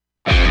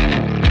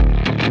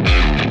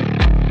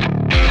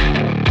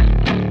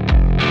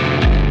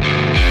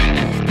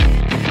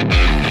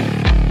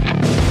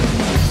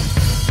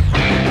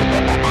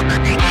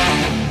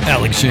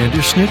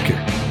Cassandra Snitker,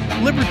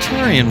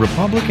 libertarian,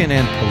 Republican,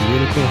 and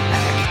political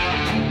hack.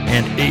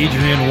 And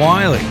Adrian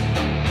Wiley,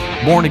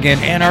 born-again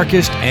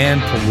anarchist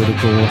and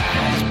political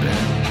has-been.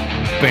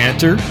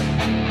 Banter,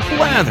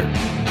 blather,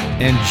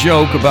 and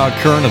joke about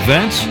current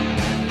events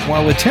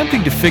while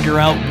attempting to figure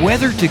out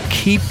whether to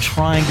keep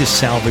trying to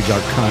salvage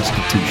our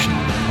constitutional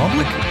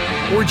republic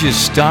or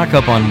just stock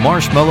up on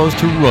marshmallows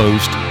to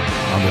roast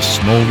on the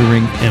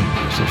smoldering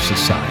embers of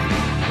society.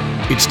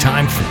 It's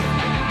time for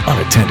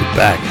Unattended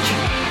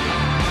Baggage.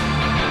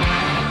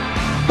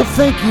 Well,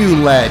 thank you,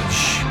 Ledge.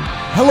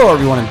 Hello,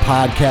 everyone in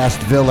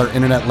Podcastville or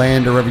Internet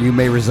Land, or wherever you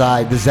may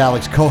reside. This is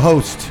Alex,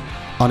 co-host,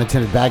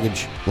 Unattended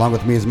Baggage. Along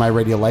with me is my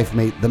radio life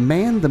mate, the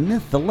man, the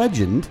myth, the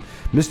legend,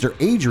 Mr.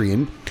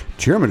 Adrian,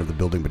 chairman of the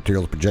Building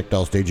Materials,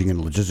 Projectile Staging,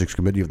 and Logistics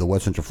Committee of the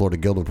West Central Florida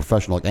Guild of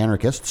Professional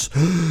Anarchists,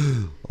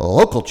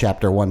 Local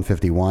Chapter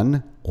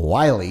 151,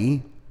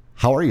 Wiley.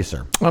 How are you,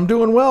 sir? I'm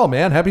doing well,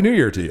 man. Happy New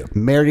Year to you.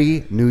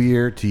 Merry New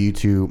Year to you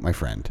too, my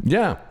friend.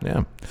 Yeah.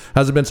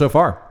 How's it been so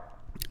far?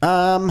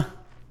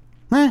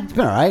 It's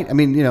been all right. I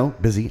mean,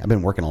 busy. I've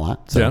been working a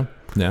lot. So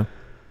Yeah.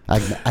 I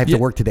have to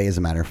work today, as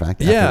a matter of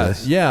fact.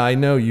 Yeah. I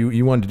know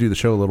you wanted to do the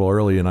show a little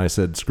early, and I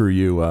said, screw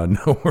you.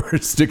 No, we're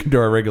sticking to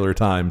our regular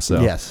time. So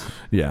yes.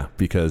 Yeah,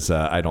 because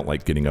I don't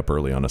like getting up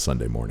early on a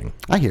Sunday morning.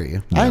 I hear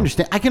you. I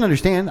understand. I can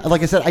understand.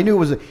 Like I said, I knew it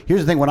was.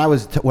 Here's the thing: when I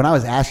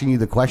was asking you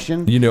the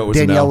question, it was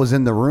Danielle no. was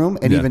in the room,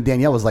 and even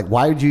Danielle was like,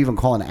 "Why did you even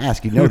call and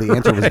ask? You know the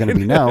answer was going to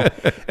be no."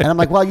 And I'm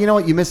like, "Well, you know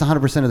what? You miss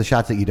 100% of the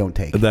shots that you don't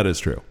take." That is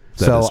true.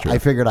 So I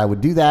figured I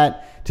would do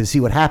that to see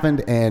what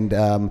happened, and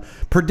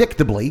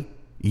predictably,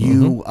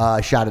 you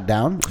shot it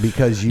down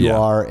because you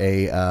are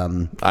a...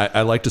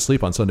 I like to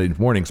sleep on Sunday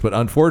mornings, but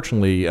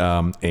unfortunately,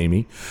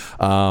 Amy,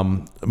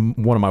 one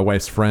of my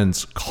wife's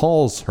friends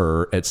calls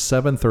her at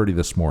 7:30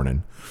 this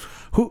morning.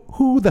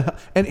 Who the hell?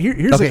 And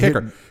here's the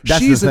kicker.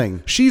 That's the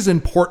thing. She's in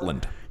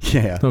Portland.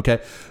 Yeah. Okay.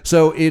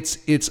 So it's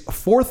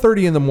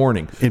 4:30 in the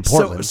morning. In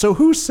Portland. So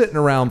who's sitting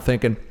around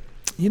thinking,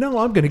 I'm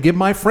going to give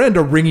my friend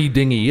a ringy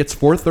dingy. It's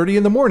 4:30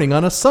 in the morning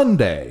on a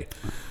Sunday.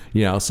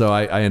 So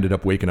I ended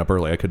up waking up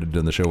early. I could have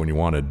done the show when you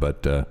wanted,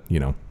 but,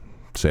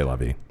 c'est la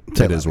vie.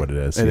 It is what it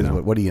is.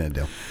 What are you going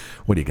to do?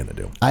 What are you going to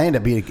do? I end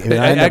up being...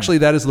 Actually,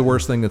 that is the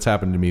worst thing that's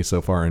happened to me so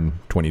far in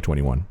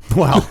 2021.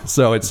 Wow.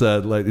 So it's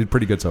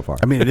pretty good so far.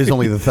 I mean, it is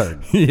only the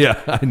third.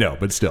 Yeah, I know,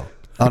 but still.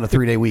 On a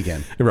 3-day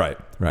weekend. Right.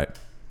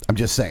 I'm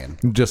just saying.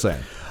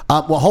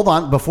 Well, hold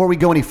on. Before we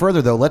go any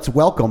further, though, let's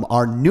welcome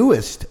our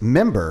newest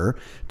member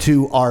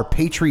to our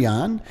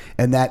Patreon,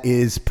 and that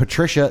is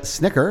Patricia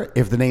Snitker.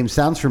 If the name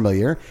sounds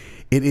familiar,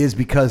 it is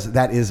because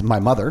that is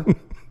my mother.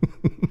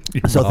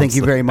 So thank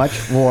you very much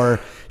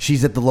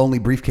she's at the lonely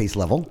briefcase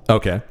level.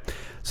 Okay.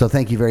 So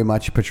thank you very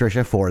much,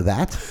 Patricia, for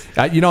that.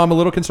 I'm a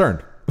little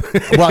concerned.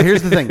 Well,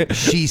 here's the thing.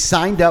 She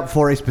signed up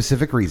for a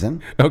specific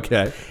reason.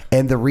 Okay.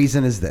 And the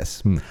reason is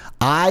this.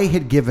 I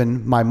had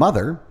given my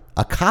mother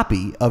a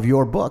copy of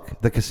your book,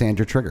 The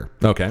Cassandra Trigger.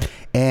 Okay.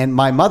 And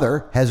my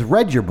mother has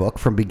read your book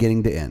from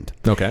beginning to end.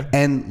 Okay.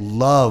 And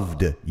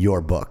loved your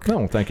book.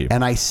 Oh, thank you.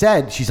 And I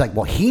said, she's like,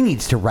 well, he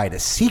needs to write a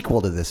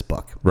sequel to this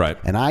book. Right.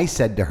 And I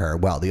said to her,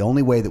 well, the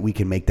only way that we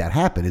can make that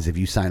happen is if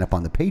you sign up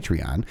on the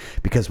Patreon,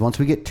 because once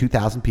we get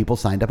 2,000 people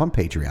signed up on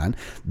Patreon,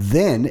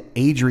 then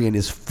Adrian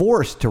is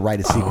forced to write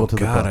a sequel to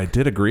the book. I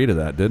did agree to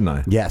that, didn't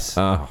I? Yes.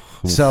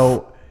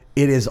 So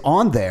it is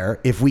on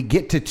there. If we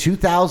get to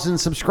 2,000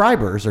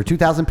 subscribers or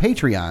 2,000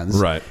 Patreons,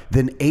 right,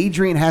 then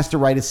Adrian has to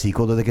write a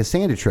sequel to the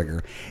Cassandra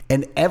Trigger.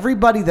 And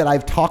everybody that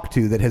I've talked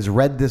to that has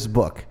read this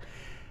book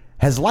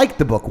has liked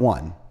the book,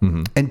 one,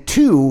 and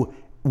two,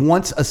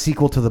 wants a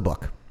sequel to the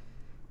book.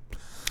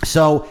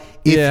 So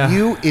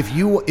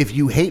if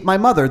you hate my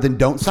mother, then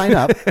don't sign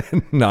up.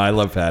 No, I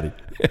love Patty.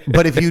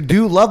 But if you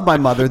do love my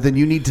mother, then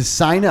you need to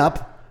sign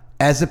up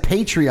as a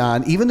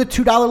Patreon, even the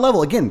 $2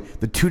 level. Again,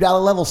 the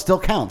 $2 level still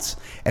counts.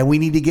 And we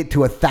need to get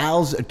to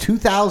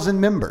 2,000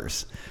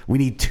 members. We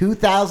need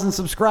 2,000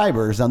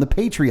 subscribers on the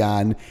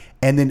Patreon.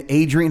 And then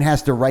Adrian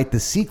has to write the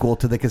sequel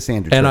to the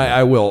Cassandra Trigger. And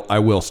I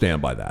will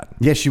stand by that.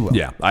 Yes, you will.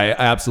 Yeah, I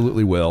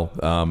absolutely will.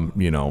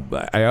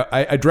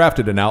 I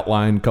drafted an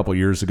outline a couple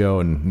years ago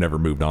and never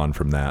moved on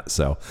from that.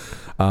 So,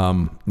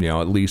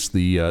 at least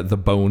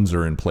the bones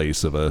are in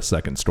place of a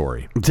second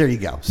story. There you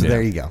go.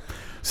 There you go.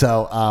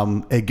 So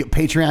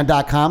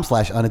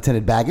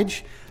patreon.com/unattended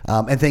baggage.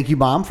 And thank you,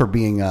 Mom, for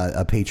being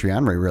a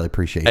Patreon. We really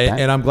appreciate that.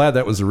 And I'm glad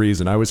that was the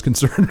reason. I was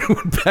concerned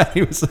when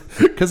Patty was,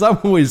 because I'm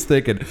always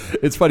thinking,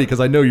 it's funny because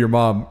I know your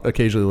mom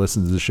occasionally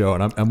listens to the show,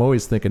 and I'm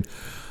always thinking,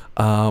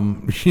 I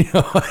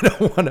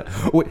don't want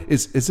to.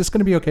 Is this going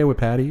to be okay with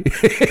Patty?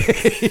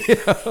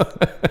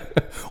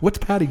 What's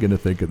Patty going to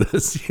think of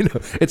this?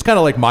 It's kind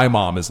of like my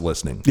mom is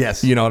listening.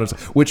 Yes. You know what I'm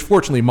saying? Which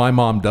fortunately my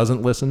mom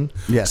doesn't listen.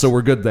 Yes. So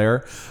we're good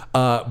there.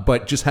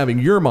 But just having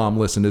your mom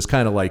listen is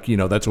kind of like,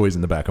 that's always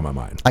in the back of my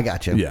mind. I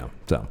got you. Yeah.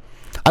 So.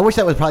 I wish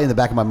that was probably in the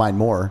back of my mind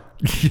more.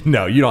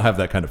 No, you don't have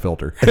that kind of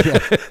filter.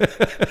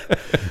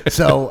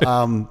 So,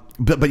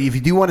 but if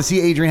you do want to see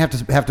Adrian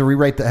have to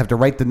write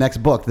the next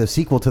book, the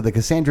sequel to the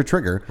Cassandra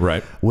Trigger,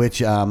 right?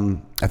 Which I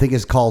think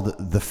is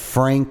called the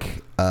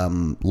Frank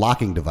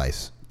locking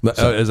device.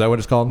 So, is that what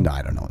it's called? No,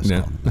 I don't know what it's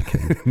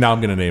called. Now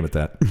I'm going to name it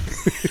that.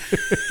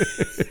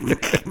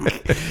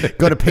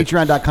 Go to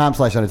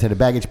patreon.com/unattended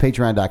baggage,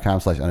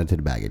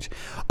 patreon.com/unattended baggage.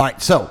 All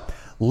right, so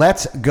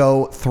let's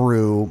go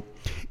through.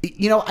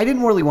 I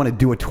didn't really want to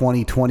do a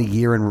 2020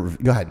 year in.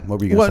 Go ahead. What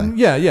were you going to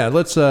say? Yeah.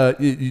 Let's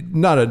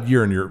not a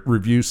year in your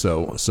review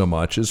so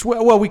much as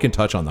well. We can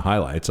touch on the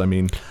highlights. I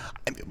mean,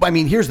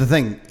 here's the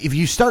thing: if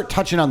you start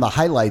touching on the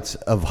highlights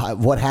of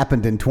what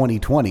happened in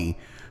 2020,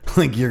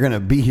 like you're gonna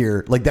be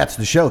here. Like that's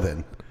the show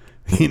then.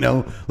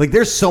 Like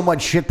there's so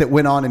much shit that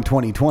went on in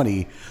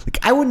 2020. Like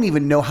I wouldn't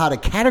even know how to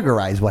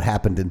categorize what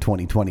happened in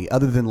 2020,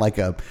 other than like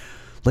a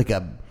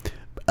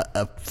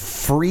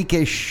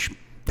freakish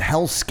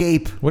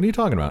hellscape. What are you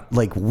talking about?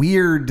 Like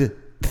weird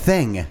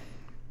thing.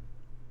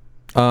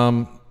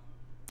 What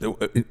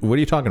are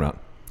you talking about?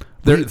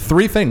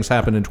 Three things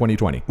happened in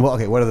 2020. Well,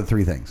 okay. What are the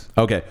three things?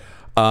 Okay.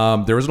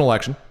 There was an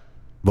election.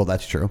 Well,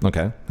 that's true.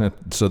 Okay.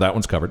 So that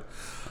one's covered.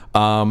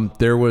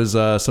 There was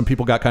some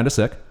people got kind of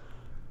sick.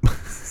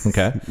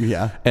 Okay.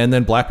 Yeah. And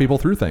then black people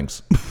threw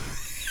things.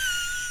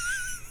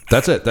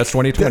 That's it. That's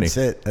 2020. That's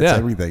it. That's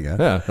everything.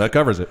 Yeah, that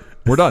covers it.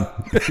 We're done.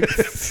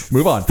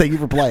 Move on. Thank you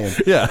for playing.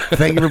 Yeah.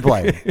 Thank you for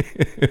playing.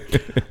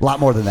 A lot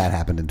more than that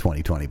happened in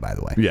 2020, by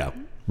the way. Yeah.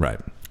 Right.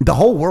 The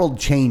whole world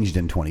changed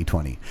in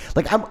 2020.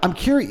 Like I'm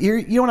curious.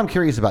 You know what I'm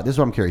curious about? This is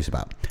what I'm curious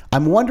about.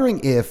 I'm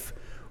wondering if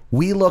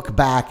we look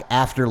back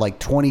after like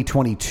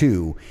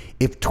 2022,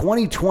 if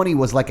 2020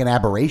 was like an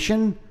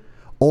aberration,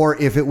 or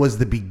if it was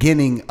the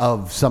beginning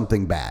of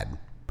something bad.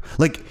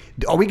 Like,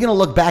 are we going to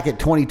look back at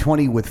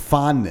 2020 with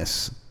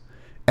fondness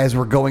as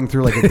we're going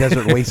through like a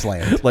desert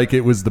wasteland? Like it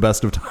was the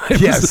best of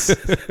times. Yes.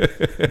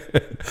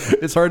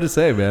 It's hard to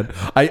say, man.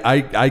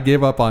 I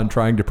gave up on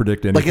trying to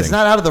predict anything. Like it's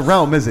not out of the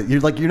realm, is it?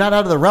 You're not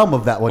out of the realm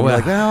of that one. You're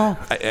like, well.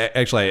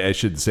 Actually, I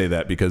should say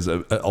that because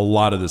a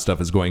lot of this stuff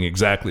is going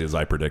exactly as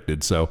I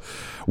predicted. So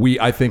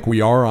I think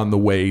we are on the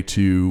way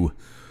to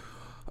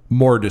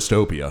more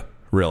dystopia,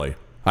 really.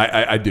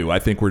 I do. I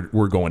think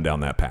we're going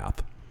down that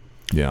path.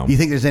 Yeah. Do you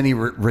think there's any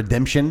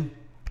redemption?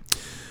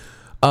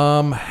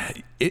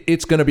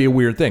 It's going to be a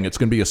weird thing. It's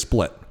going to be a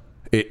split.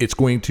 It's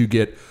going to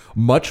get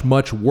much,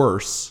 much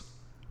worse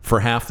for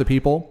half the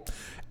people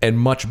and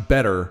much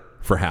better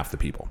for half the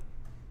people.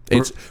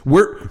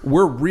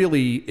 We're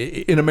really,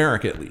 in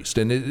America at least,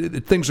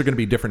 and things are going to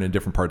be different in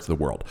different parts of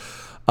the world.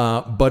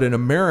 But in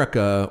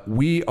America,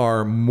 we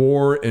are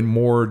more and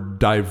more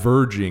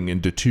diverging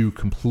into two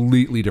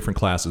completely different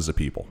classes of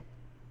people.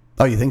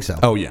 Oh, you think so?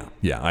 Oh, yeah.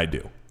 Yeah, I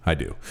do.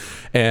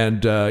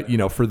 And,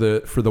 for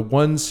the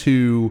ones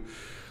who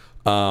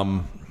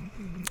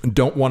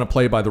don't want to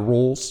play by the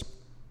rules,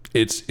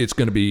 it's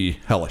going to be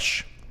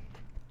hellish.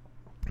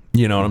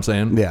 You know what I'm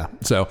saying? Yeah.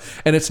 So,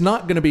 and it's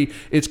going to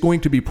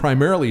be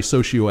primarily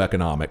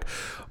socioeconomic,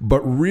 but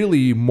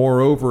really,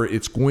 moreover,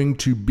 it's going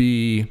to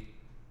be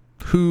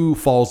who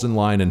falls in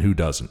line and who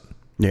doesn't.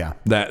 Yeah.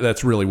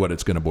 That's really what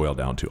it's going to boil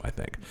down to, I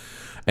think.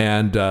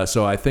 And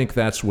so I think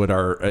that's what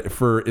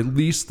for at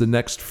least the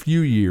next few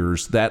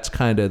years, that's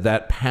kind of,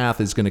 that path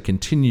is going to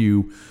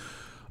continue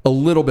a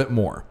little bit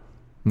more.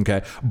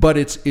 Okay. But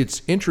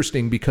it's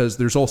interesting because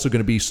there's also going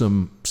to be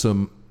some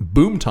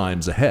boom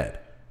times ahead.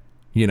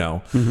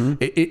 Mm-hmm.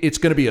 It's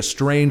going to be a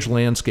strange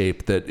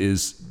landscape that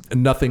is,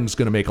 nothing's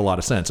going to make a lot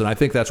of sense. And I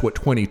think that's what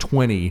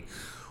 2020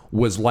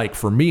 was like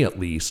for me, at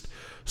least.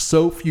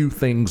 So few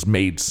things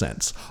made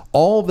sense.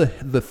 All the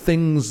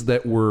things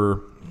that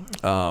were,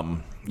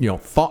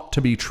 thought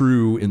to be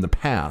true in the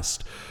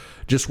past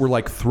just were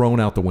like thrown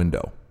out the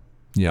window,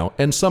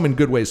 and some in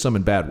good ways, some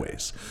in bad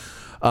ways.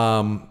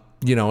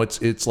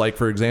 It's like,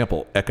 for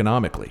example,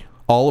 economically,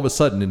 all of a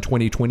sudden in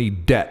 2020,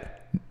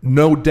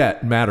 no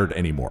debt mattered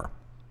anymore.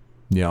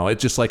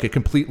 It's just like it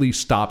completely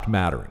stopped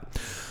mattering.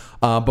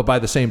 But by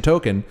the same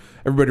token,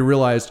 everybody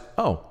realized,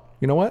 oh,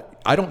 you know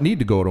what? I don't need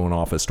to go to an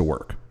office to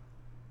work.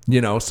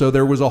 So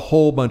there was a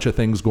whole bunch of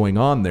things going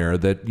on there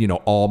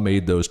that, all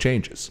made those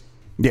changes.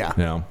 Yeah.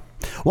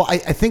 Well, I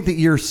think that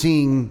you're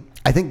seeing,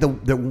 I think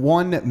the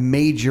one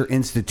major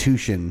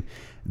institution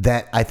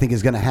that I think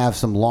is going to have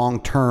some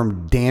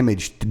long-term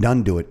damage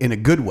done to it in a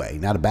good way,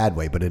 not a bad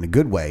way, but in a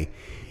good way,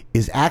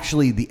 is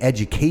actually the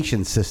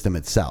education system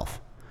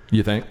itself.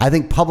 You think? I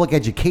think public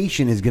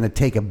education is going to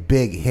take a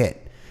big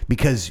hit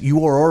because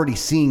you are already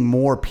seeing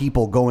more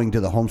people going to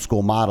the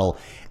homeschool model,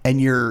 and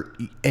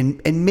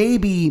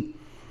maybe,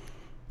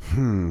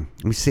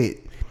 let me say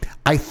it.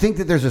 I think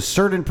that there's a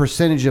certain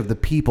percentage of the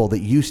people that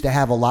used to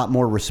have a lot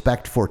more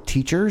respect for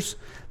teachers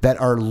that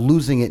are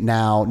losing it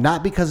now,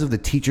 not because of the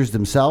teachers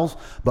themselves,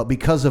 but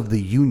because of the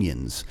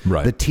unions,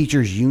 Right. the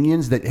teachers'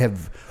 unions that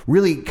have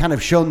really kind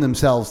of shown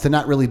themselves to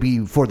not really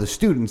be for the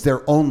students.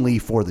 They're only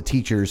for the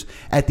teachers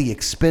at the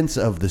expense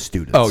of the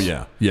students. Oh,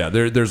 yeah. Yeah,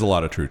 there's a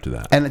lot of truth to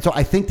that. And so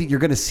I think that you're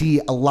going to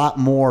see a lot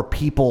more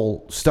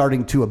people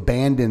starting to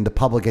abandon the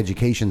public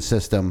education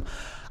system.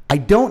 I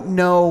don't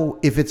know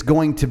if it's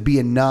going to be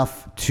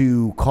enough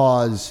to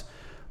cause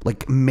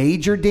like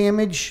major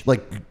damage. I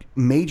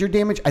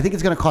think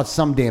it's going to cause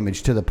some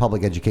damage to the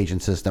public education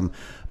system,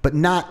 but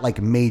not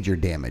like major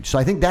damage. So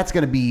I think that's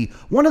going to be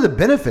one of the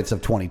benefits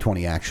of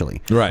 2020,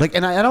 actually. Right. Like,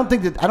 and I don't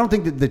think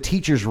that the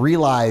teachers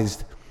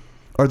realized,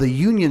 or the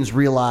unions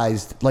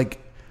realized, like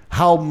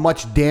how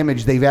much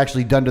damage they've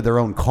actually done to their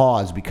own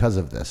cause because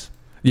of this.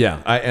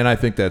 Yeah, I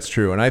think that's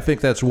true. And I think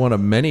that's one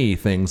of many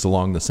things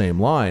along the same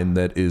line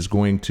that is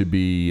going to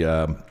be,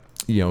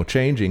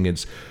 changing.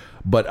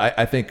 But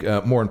I think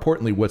more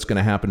importantly, what's going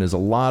to happen is a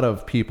lot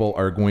of people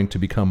are going to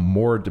become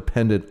more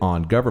dependent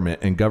on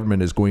government, and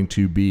government is going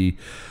to be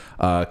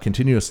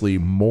continuously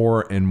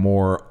more and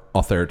more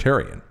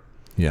authoritarian,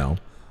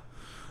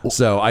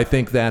 So I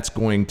think that's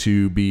going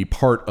to be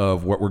part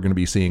of what we're going to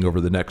be seeing over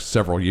the next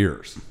several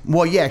years.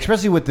 Well, yeah,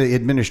 especially with the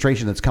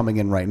administration that's coming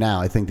in right now.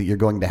 I think that you're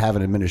going to have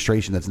an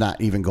administration that's not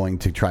even going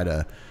to try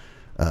to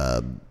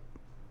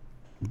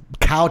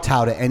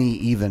kowtow to any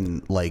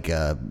even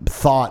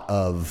thought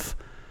of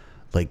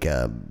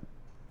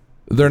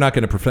they're not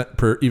going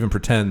to even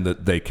pretend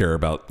that they care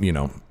about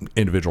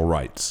individual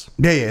rights.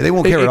 Yeah, they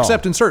won't care at all.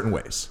 Except in certain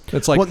ways.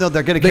 It's like, well, no,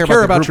 they're going to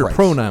care about your rights.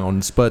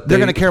 Pronouns, but they're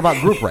going to care about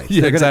group rights.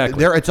 Yeah,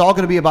 exactly. It's all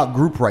going to be about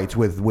group rights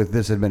with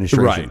this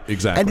administration. Right,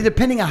 exactly. And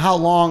depending on how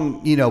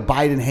long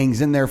Biden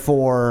hangs in there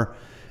for,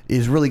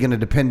 is really going to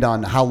depend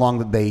on how long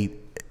that they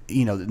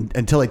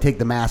until they take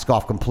the mask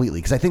off completely.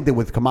 Because I think that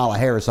with Kamala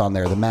Harris on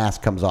there, the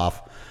mask comes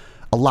off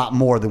a lot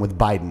more than with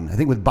Biden. I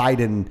think with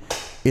Biden,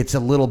 it's a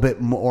little bit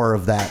more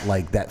of that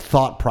that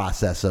thought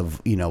process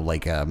of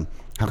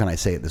how can I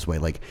say it this way,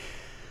 like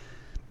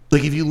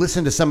if you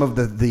listen to some of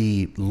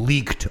the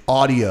leaked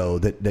audio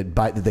that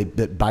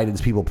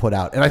Biden's people put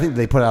out, and I think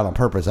they put it out on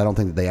purpose. I don't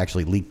think that they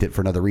actually leaked it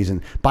for another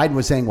reason. Biden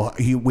was saying, well,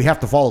 we have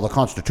to follow the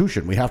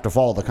Constitution. We have to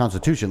follow the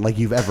Constitution. Like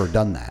you've ever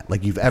done that.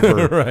 Like you've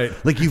ever right.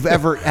 Like you've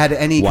ever had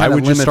any Why kind of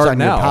would you limits start on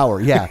now? your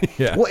power. Yeah.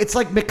 Yeah. Well, it's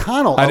like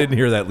McConnell. I didn't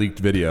hear that leaked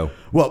video.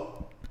 Well,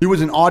 it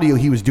was an audio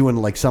he was doing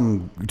to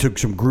some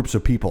groups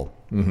of people.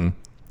 Mm-hmm.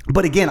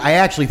 But again, I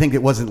actually think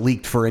it wasn't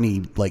leaked for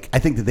any, I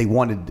think that they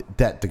wanted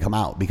that to come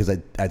out because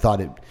I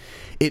thought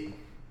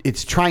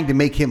it's trying to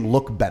make him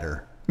look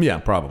better. Yeah,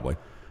 probably.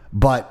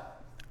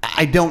 But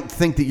I don't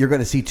think that you're going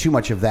to see too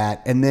much of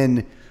that. And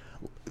then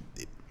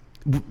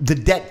the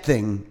debt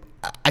thing,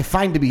 I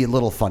find to be a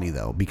little funny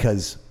though,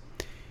 because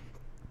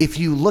if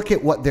you look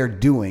at what they're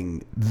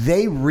doing,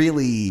 they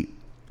really...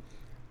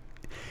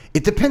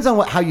 It depends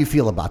on how you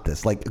feel about this.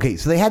 So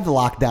they had the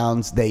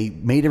lockdowns. They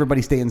made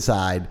everybody stay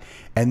inside.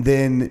 And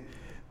then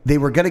they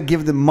were going to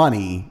give them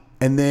money.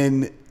 And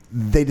then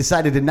they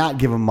decided to not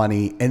give them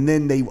money. And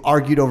then they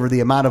argued over the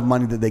amount of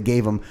money that they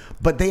gave them.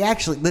 But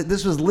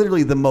this was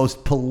literally the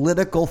most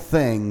political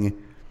thing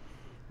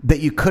that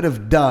you could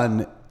have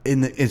done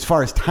as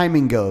far as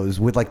timing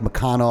goes with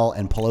McConnell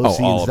and Pelosi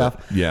and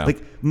stuff. Yeah.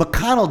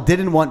 McConnell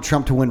didn't want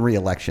Trump to win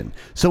re-election.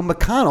 So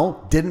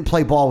McConnell didn't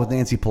play ball with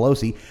Nancy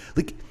Pelosi.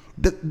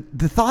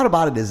 The thought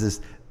about it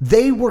is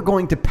they were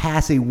going to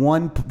pass they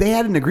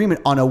had an agreement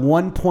on a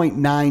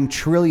 $1.9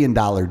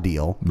 trillion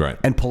deal. Right.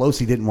 And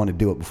Pelosi didn't want to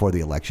do it before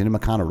the election. And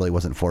McConnell really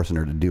wasn't forcing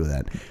her to do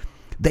that.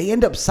 They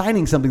end up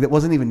signing something that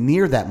wasn't even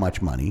near that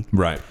much money.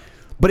 Right.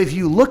 But if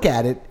you look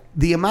at it,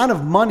 the amount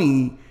of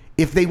money,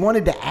 if they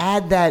wanted to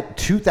add that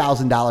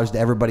 $2,000 to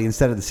everybody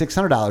instead of the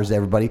 $600 to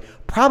everybody,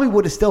 probably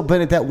would have still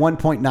been at that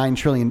 $1.9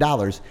 trillion.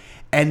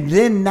 And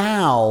then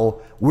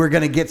now we're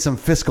going to get some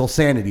fiscal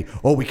sanity.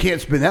 Oh, we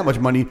can't spend that much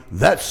money.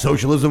 That's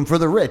socialism for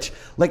the rich.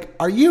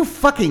 Are you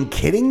fucking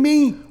kidding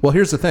me? Well,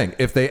 here's the thing.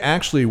 If they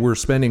actually were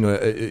spending, going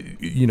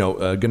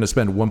to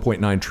spend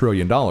 $1.9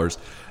 trillion,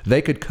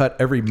 they could cut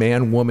every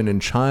man, woman,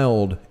 and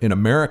child in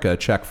America a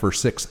check for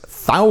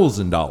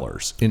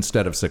 $6,000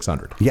 instead of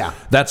 $600. Yeah.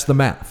 That's the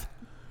math.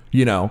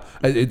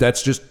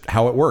 That's just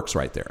how it works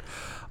right there.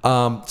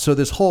 So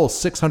this whole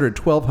 600,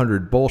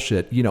 1,200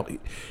 bullshit,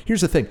 here's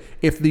the thing.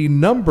 If the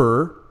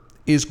number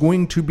is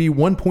going to be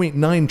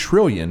 1.9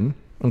 trillion,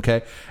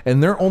 okay,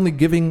 and they're only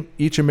giving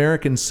each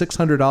American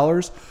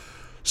 $600,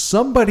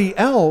 somebody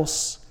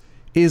else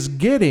is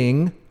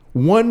getting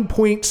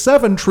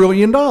 $1.7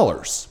 trillion.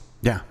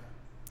 Yeah.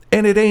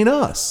 And it ain't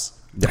us.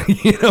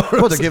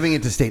 Well, they're giving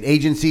it to state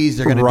agencies.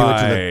 They're going to do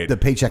it to the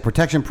Paycheck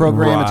Protection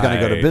Program. It's going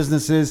to go to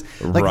businesses.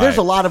 There's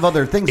a lot of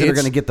other things that are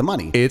going to get the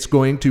money. It's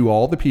going to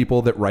all the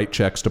people that write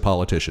checks to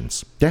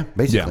politicians. Yeah,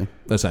 basically.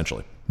 Yeah,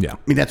 essentially. Yeah. I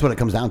mean, that's what it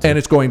comes down to. And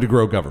it's going to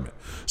grow government.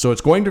 So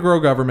it's going to grow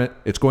government.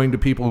 It's going to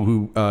people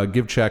who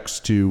give checks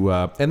to,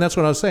 and that's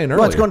what I was saying earlier.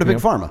 Well, it's going to Big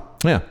Pharma.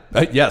 Yeah.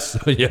 Yes.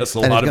 Yes. A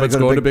lot of it's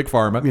going to Big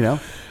Pharma. You know.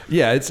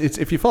 Yeah. It's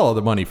if you follow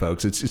the money,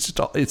 folks,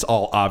 it's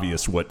all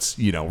obvious what's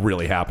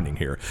really happening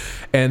here,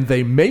 and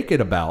they make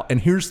it about.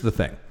 And here's the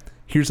thing.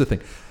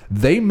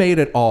 They made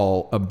it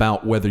all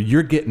about whether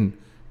you're getting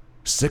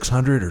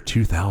 600 or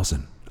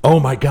 2,000. Oh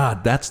my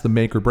God, that's the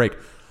make or break.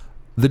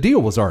 The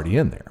deal was already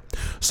in there.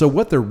 So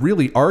what they're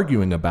really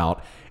arguing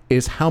about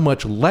is how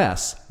much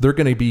less they're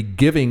going to be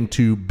giving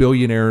to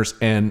billionaires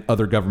and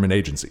other government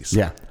agencies.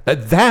 Yeah.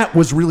 That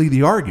was really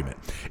the argument.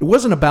 It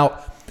wasn't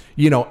about,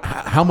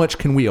 how much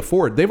can we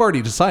afford? They've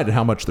already decided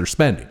how much they're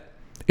spending.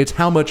 It's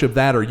how much of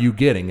that are you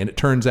getting? And it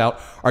turns out,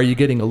 are you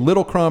getting a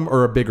little crumb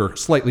or a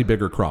slightly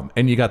bigger crumb?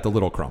 And you got the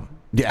little crumb.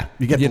 Yeah,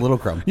 you get the little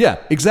crumb. Yeah,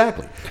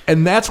 exactly.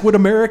 And that's what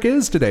America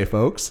is today,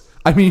 folks.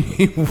 I mean,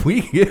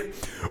 we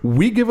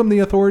give them the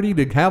authority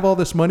to have all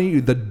this money.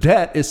 The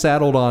debt is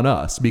saddled on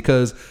us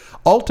because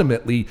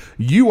ultimately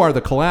you are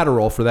the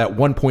collateral for that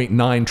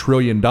 $1.9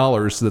 trillion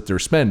that they're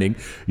spending.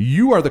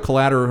 You are the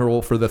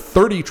collateral for the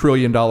 $30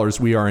 trillion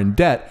we are in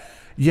debt,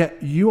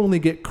 yet you only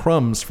get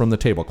crumbs from the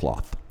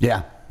tablecloth.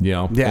 Yeah.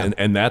 Yeah.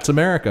 And that's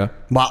America.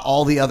 While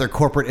all the other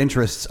corporate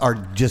interests are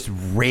just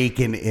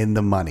raking in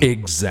the money.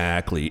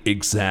 Exactly.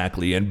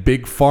 And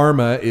Big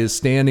Pharma is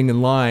standing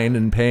in line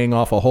and paying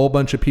off a whole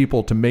bunch of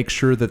people to make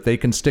sure that they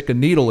can stick a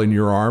needle in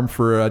your arm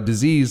for a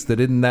disease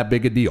that isn't that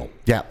big a deal.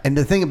 Yeah. And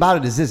the thing about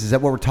it is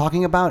that what we're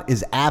talking about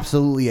is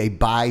absolutely a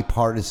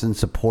bipartisan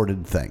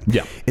supported thing.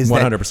 Yeah. Is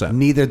 100%. That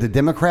neither the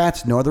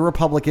Democrats nor the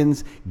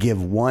Republicans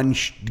give one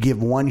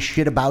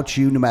shit about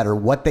you no matter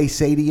what they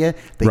say to you.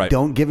 They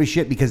don't give a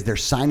shit because they're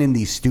signing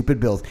these stupid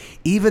bills.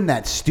 Even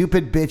that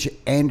stupid bitch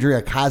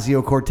Andrea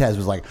Ocasio-Cortez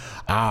was like,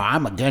 "Oh,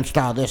 I'm against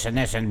all this and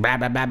blah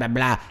blah blah blah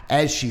blah,"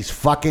 as she's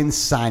fucking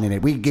signing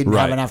it. We didn't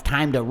have enough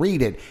time to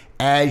read it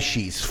as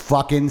she's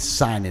fucking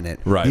signing it.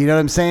 Right. You know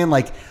what I'm saying?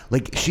 Like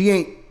she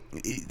ain't.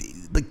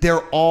 Like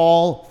they're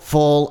all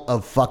full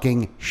of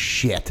fucking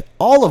shit.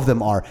 All of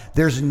them are.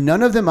 There's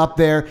none of them up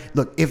there.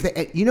 Look,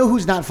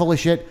 who's not full of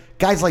shit?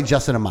 Guys like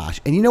Justin Amash.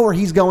 And you know where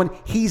he's going?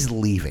 He's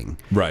leaving.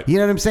 Right. You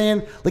know what I'm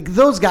saying? Like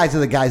those guys are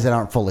the guys that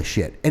aren't full of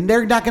shit. And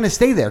they're not going to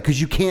stay there because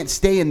you can't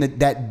stay in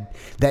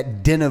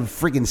that den of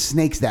freaking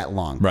snakes that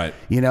long. Right.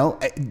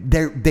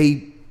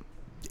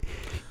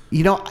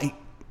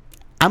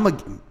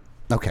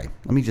 Okay,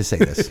 let me just say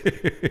this.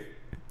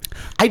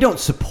 I don't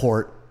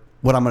support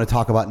what I'm going to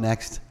talk about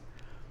next.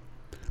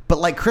 But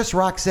like Chris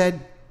Rock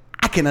said,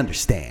 I can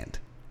understand.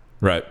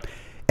 Right.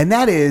 And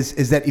that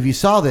is that if you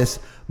saw this,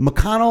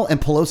 McConnell and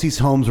Pelosi's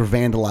homes were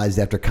vandalized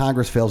after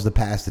Congress fails to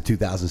pass the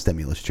 2000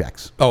 stimulus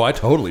checks. Oh, I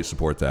totally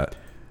support that.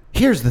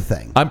 Here's the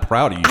thing. I'm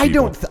proud of you.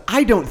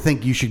 I don't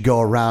think you should go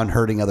around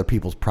hurting other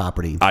people's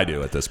property. I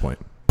do at this point.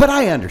 But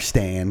I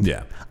understand.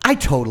 Yeah. I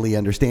totally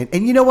understand.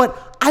 And you know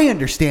what? I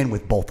understand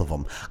with both of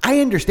them. I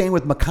understand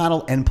with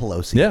McConnell and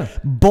Pelosi. Yeah.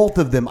 Both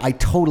of them, I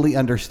totally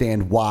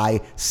understand why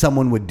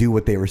someone would do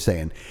what they were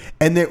saying.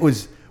 And it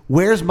was,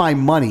 where's my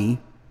money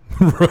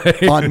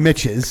on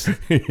Mitch's?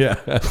 Yeah.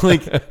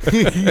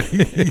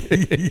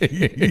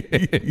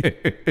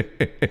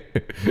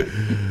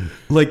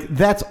 Like,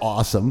 that's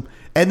awesome.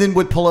 And then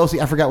with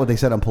Pelosi, I forgot what they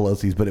said on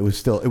Pelosi's, but it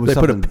was they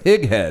something. put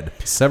a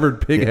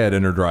severed pig head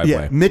in her driveway.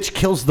 Yeah, Mitch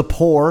kills the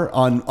poor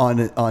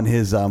on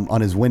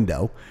his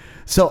window.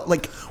 So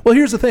well,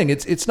 here's the thing.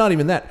 It's not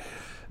even that.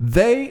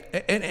 They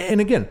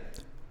again,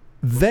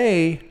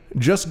 they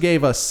just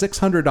gave us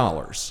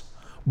 $600,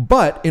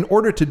 but in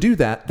order to do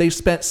that, they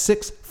spent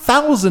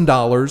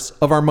 $6,000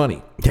 of our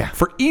money. Yeah.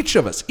 For each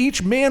of us,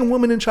 each man,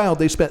 woman, and child,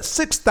 they spent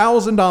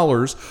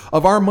 $6,000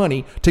 of our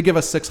money to give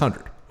us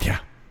 $600. Yeah.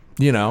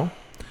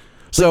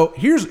 So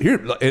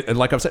and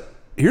like I've said,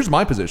 here's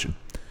my position.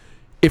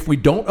 If we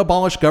don't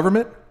abolish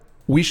government,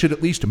 we should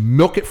at least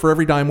milk it for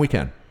every dime we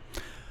can.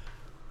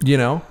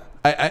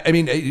 I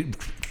mean,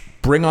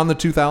 bring on the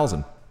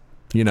 2000.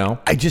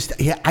 I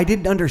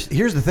didn't understand.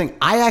 Here's the thing.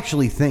 I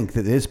actually think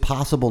that it is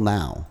possible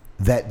now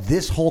that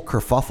this whole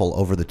kerfuffle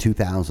over the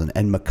 2000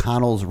 and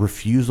McConnell's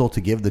refusal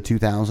to give the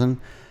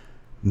 2000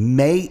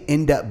 may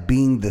end up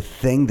being the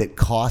thing that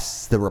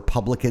costs the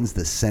Republicans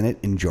the Senate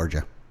in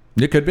Georgia.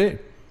 It could be.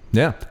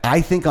 Yeah.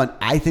 I think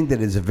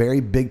that is a very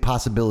big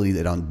possibility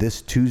that on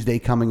this Tuesday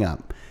coming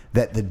up,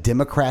 that the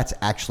Democrats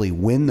actually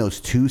win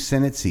those 2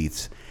 Senate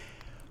seats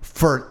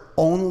for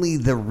only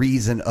the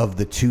reason of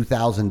the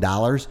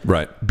 $2,000.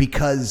 Right.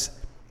 Because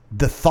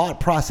the thought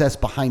process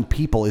behind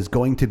people is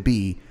going to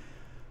be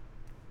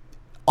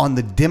on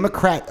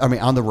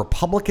the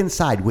Republican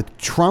side with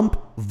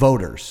Trump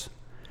voters.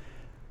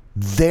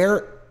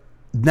 They're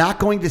not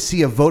going to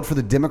see a vote for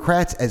the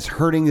Democrats as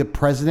hurting the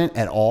president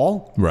at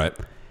all. Right.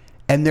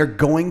 And they're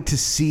going to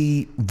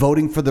see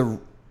voting for the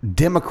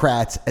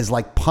Democrats as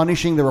like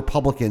punishing the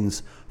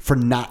Republicans for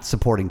not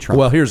supporting Trump.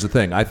 Well, here's the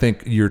thing. I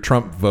think your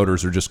Trump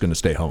voters are just going to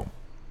stay home.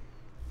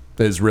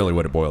 That is really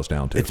what it boils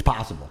down to. It's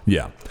possible.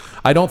 Yeah.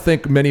 I don't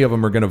think many of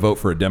them are going to vote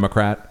for a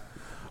Democrat,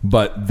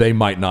 but they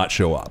might not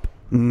show up.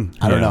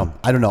 I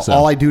don't know. So-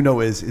 All I do know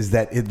is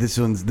that this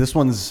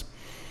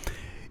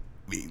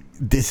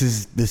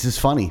is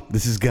funny.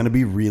 This is going to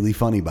be really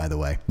funny, by the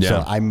way. Yeah.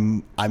 So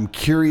I'm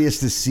curious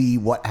to see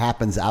what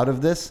happens out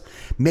of this.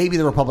 Maybe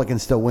the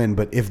Republicans still win,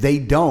 but if they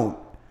don't,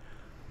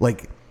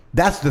 like,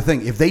 that's the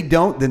thing. If they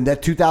don't, then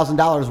that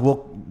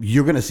 $2,000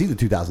 you're going to see the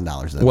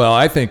 $2,000 then. Well,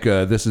 I think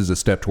this is a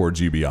step towards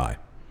UBI.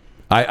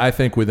 I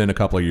think within a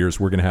couple of years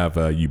we're going to have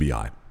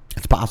UBI.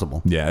 It's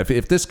possible. Yeah,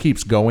 if this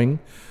keeps going,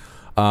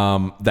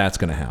 that's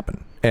going to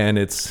happen, and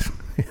it's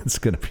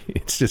just going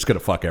to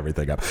fuck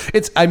everything up.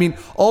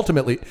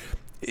 Ultimately,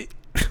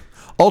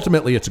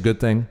 it's a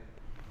good thing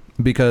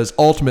because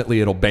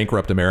ultimately it'll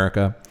bankrupt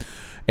America,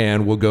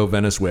 and we'll go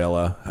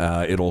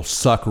Venezuela. It'll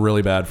suck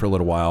really bad for a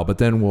little while, but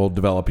then we'll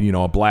develop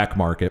a black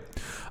market,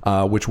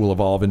 which will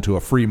evolve into a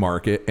free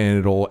market, and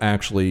it'll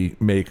actually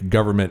make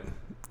government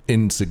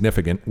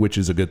insignificant, which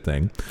is a good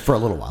thing For a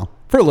little while.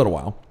 for a little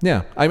while.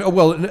 Yeah,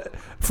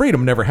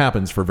 freedom never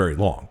happens for very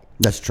long.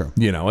 That's true.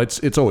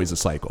 It's always a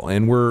cycle,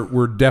 and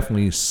we're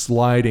definitely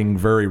sliding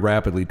very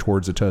rapidly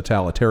towards a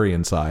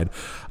totalitarian side.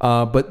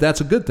 But that's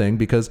a good thing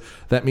because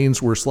that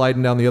means we're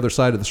sliding down the other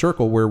side of the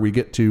circle where we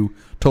get to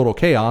total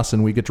chaos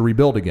and we get to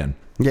rebuild again.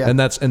 Yeah. And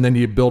then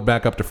you build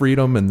back up to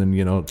freedom, and then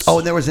it's, Oh,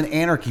 and there was an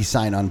anarchy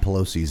sign on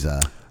Pelosi's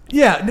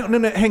yeah.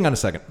 No. Hang on a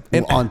second.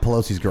 And on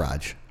Pelosi's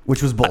garage,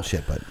 which was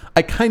bullshit, but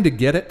I kind of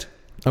get it.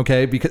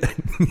 Okay, because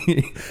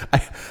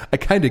I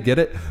kind of get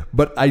it,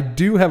 but I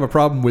do have a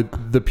problem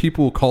with the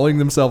people calling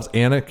themselves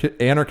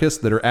anarchists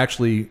that are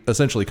actually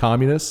essentially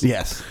communists.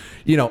 yes.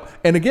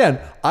 And again,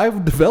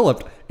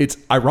 it's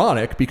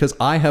ironic because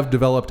I have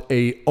developed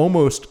a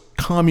almost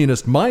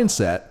communist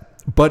mindset,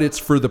 but it's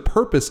for the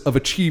purpose of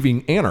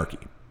achieving anarchy.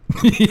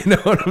 You know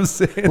what I'm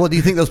saying? Well, do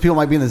you think those people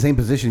might be in the same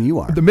position you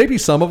are? Maybe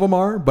some of them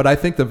are, but I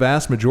think the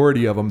vast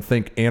majority of them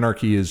think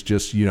anarchy is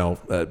just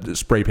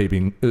spray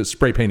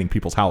painting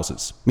people's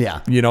houses.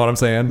 Yeah. You know what I'm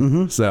saying?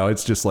 Mm-hmm. So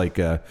it's just like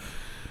kind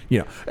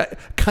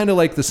of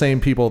like the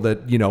same people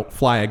that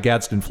fly a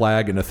Gadsden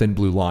flag and a thin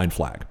blue line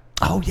flag.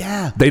 Oh,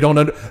 yeah. They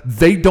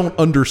don't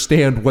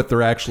understand what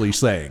they're actually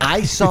saying.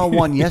 I saw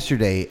one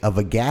yesterday of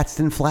a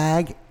Gadsden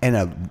flag and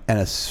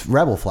a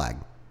rebel flag.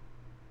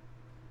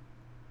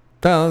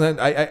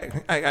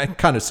 I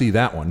kind of see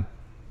that one.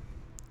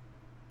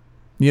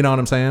 You know what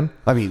I'm saying?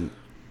 I mean,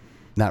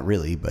 not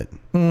really, but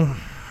I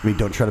mean,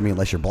 don't tread on me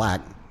unless you're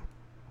black.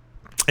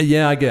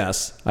 Yeah, I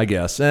guess.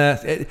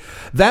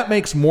 That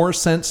makes more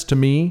sense to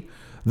me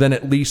than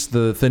at least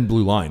the thin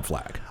blue line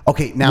flag.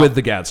 Okay, now with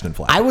the Gadsden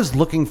flag. I was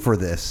looking for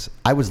this.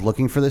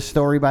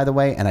 Story, by the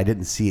way, and I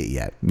didn't see it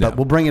yet. But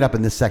we'll bring it up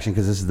in this section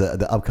because this is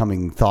the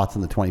upcoming thoughts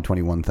on the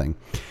 2021 thing.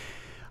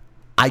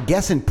 I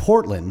guess in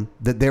Portland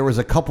that there was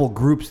a couple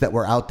groups that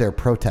were out there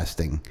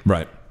protesting,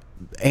 right,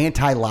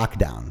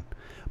 anti-lockdown,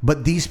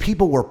 but these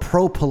people were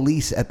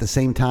pro-police at the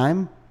same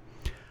time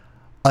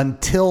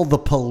until the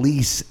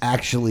police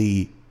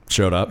actually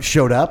showed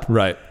up,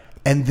 right,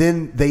 and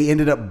then they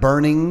ended up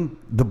burning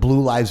the Blue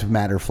Lives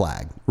Matter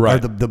flag,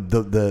 right, or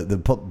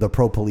the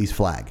pro-police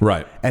flag,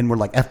 right, and we're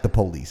like, F the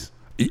police,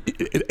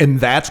 and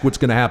that's what's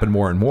going to happen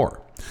more and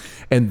more.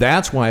 And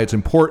that's why it's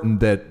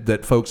important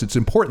that folks, it's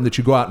important that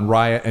you go out and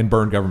riot and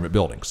burn government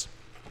buildings.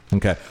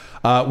 Okay.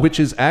 Which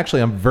is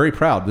actually, I'm very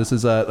proud. This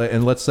is,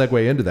 and let's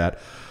segue into that.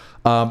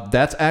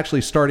 That's actually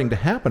starting to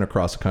happen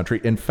across the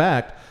country. In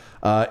fact,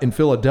 in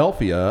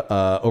Philadelphia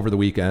over the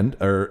weekend,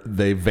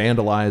 they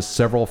vandalized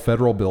several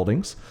federal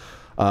buildings,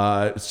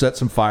 set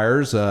some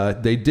fires.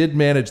 They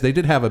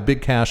did have a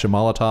big cache of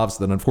Molotovs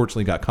that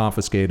unfortunately got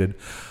confiscated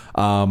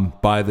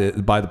by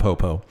the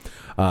Popo.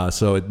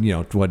 So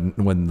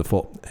when the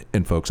full,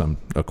 and folks, I'm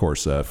of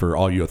course for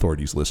all you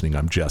authorities listening,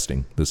 I'm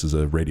jesting. This is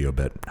a radio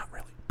bit, not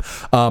really.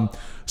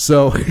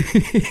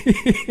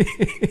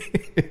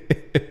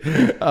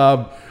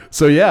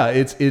 So yeah,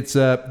 it's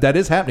that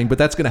is happening, but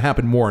that's going to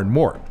happen more and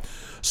more.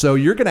 So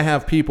you're going to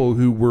have people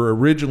who were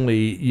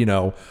originally,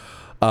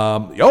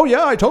 oh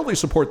yeah, I totally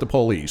support the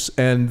police.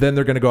 And then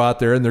they're going to go out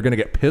there and they're going to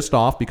get pissed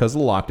off because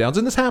of the lockdowns.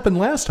 And this happened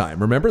last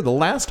time. Remember the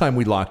last time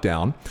we locked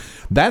down,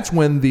 that's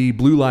when the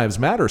Blue Lives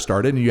Matter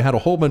started. And you had a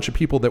whole bunch of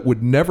people that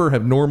would never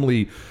have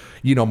normally,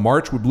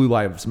 marched with Blue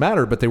Lives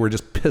Matter, but they were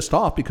just pissed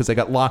off because they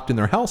got locked in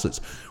their houses.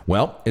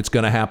 Well, it's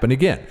going to happen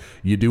again.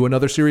 You do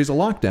another series of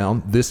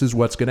lockdown, this is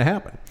what's going to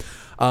happen.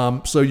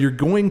 So you're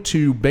going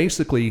to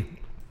basically,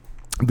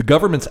 the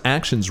government's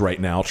actions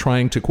right now,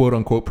 trying to quote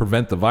unquote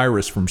prevent the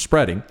virus from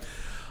spreading,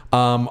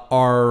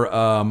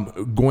 are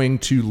going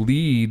to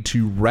lead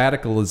to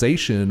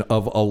radicalization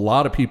of a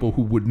lot of people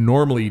who would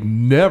normally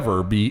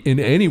never be in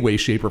any way,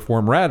 shape, or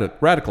form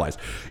radicalized.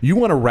 You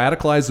want to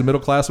radicalize the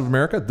middle class of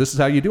America? This is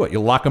how you do it. You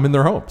lock them in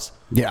their homes.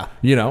 Yeah.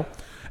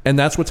 And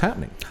that's what's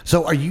happening.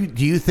 So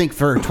do you think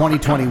for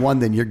 2021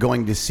 then you're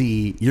going to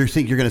see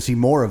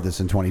more of this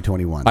in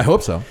 2021? I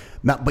hope so.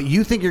 Now, but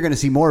you think you're going to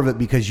see more of it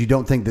because you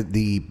don't think that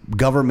the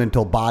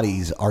governmental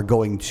bodies are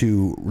going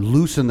to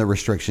loosen the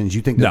restrictions.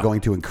 You think they're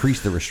going to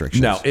increase the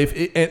restrictions. No.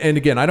 And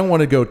again, I don't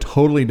want to go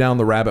totally down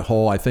the rabbit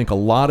hole. I think a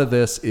lot of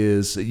this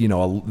is,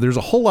 there's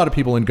a whole lot of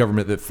people in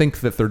government that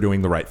think that they're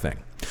doing the right thing.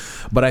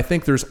 But I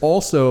think there's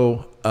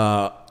also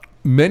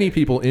many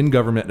people in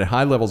government at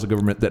high levels of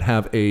government that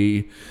have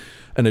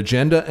an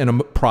agenda and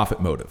a profit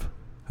motive.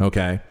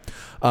 Okay.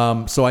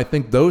 So I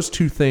think those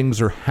two things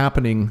are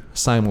happening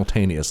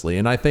simultaneously.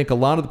 And I think a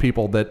lot of the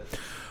people that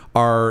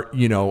are,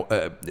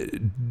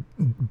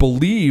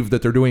 believe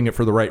that they're doing it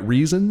for the right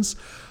reasons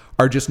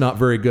are just not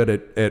very good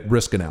at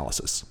risk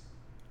analysis.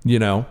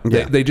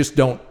 They just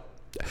don't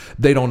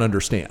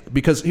understand.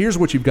 Because here's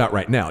what you've got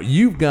right now.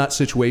 You've got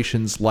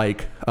situations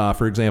like,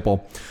 for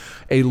example,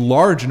 a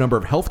large number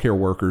of healthcare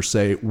workers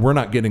say, we're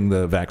not getting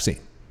the vaccine.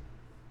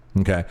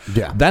 Okay.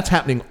 Yeah. That's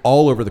happening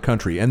all over the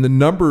country. And the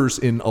numbers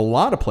in a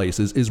lot of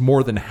places is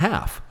more than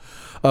half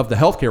of the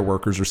healthcare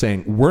workers are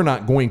saying, we're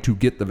not going to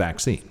get the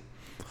vaccine.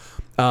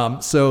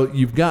 So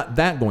you've got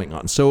that going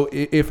on. So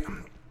if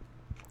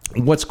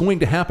what's going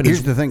to happen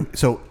Here's the thing.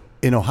 So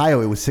in Ohio,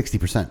 it was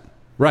 60%.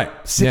 Right.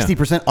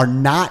 60% are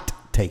not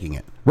taking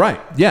it.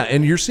 Right. Yeah.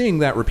 And you're seeing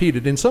that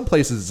repeated. In some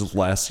places it's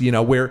less,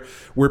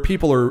 where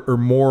people are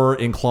more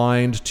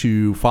inclined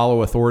to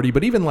follow authority.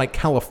 But even like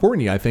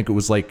California, I think it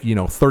was like,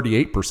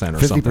 38% or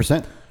 50%.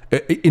 something.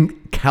 In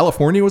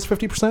California it was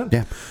 50%?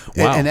 Yeah.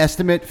 Wow. An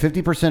estimate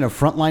 50% of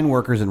frontline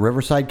workers in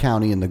Riverside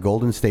County in the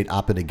Golden State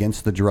opted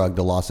against the drug,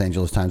 the Los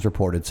Angeles Times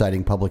reported,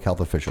 citing public health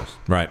officials.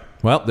 Right.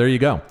 Well, there you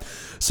go.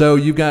 So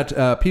you've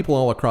got people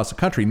all across the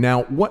country.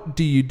 Now, what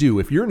do you do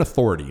if you're an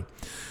authority?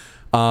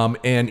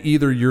 And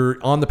either you're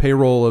on the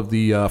payroll of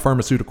the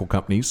pharmaceutical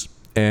companies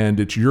and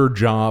it's your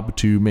job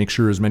to make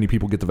sure as many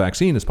people get the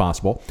vaccine as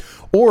possible,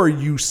 or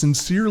you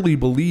sincerely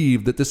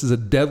believe that this is a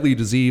deadly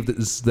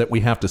disease that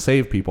we have to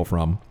save people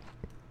from.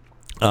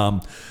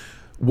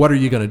 What are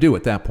you going to do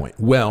at that point?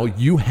 Well,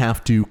 you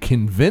have to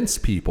convince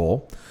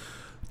people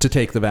to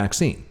take the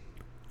vaccine.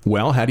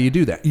 Well, how do you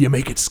do that? You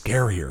make it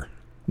scarier.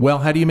 Well,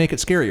 how do you make it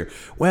scarier?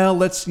 Well,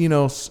 let's,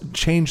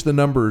 change the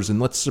numbers and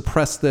let's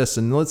suppress this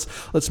and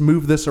let's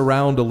move this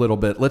around a little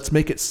bit. Let's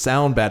make it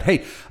sound bad.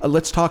 Hey,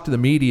 let's talk to the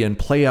media and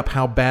play up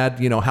how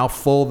bad, how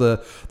full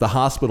the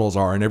hospitals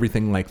are and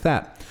everything like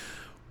that.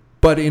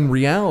 But in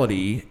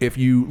reality, if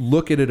you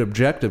look at it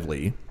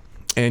objectively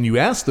and you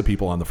ask the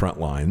people on the front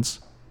lines,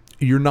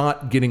 you're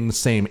not getting the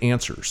same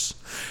answers.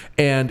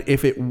 And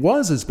if it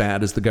was as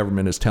bad as the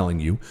government is telling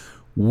you,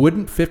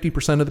 wouldn't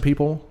 50% of the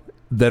people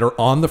that are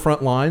on the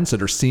front lines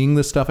that are seeing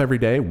this stuff every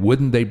day,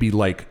 wouldn't they be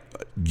like,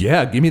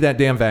 yeah, give me that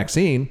damn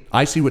vaccine.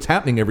 I see what's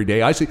happening every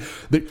day. I see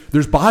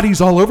there's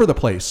bodies all over the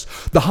place.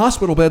 The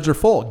hospital beds are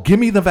full. Give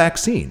me the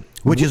vaccine.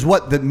 Which is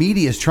what the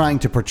media is trying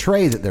to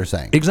portray that they're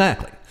saying.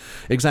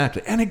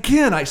 Exactly. And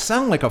again, I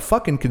sound like a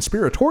fucking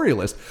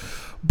conspiratorialist,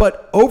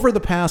 but over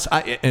the past,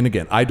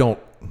 I don't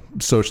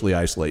socially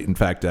isolate. In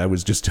fact, I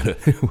was just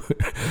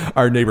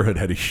our neighborhood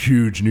had a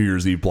huge New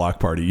Year's Eve block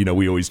party.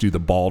 We always do the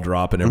ball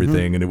drop and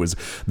everything. And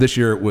this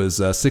year it was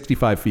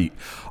 65 feet.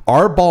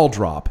 Our ball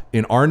drop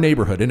in our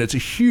neighborhood, and it's a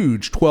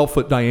huge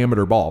 12-foot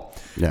diameter ball,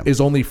 is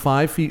only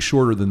 5 feet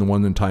shorter than the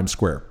one in Times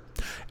Square.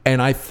 And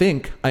I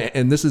think,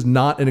 and this is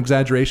not an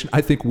exaggeration,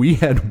 I think we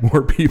had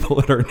more people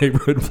at our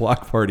neighborhood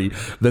block party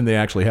than they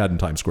actually had in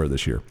Times Square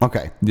this year.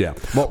 Okay. Yeah.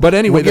 Well, but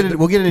anyway,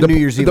 we'll get into New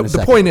Year's Eve in a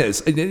second. The point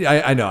is,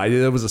 I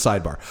know, that was a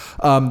sidebar.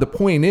 The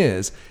point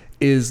is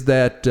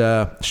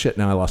that, shit,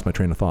 now I lost my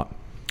train of thought.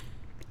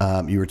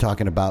 You were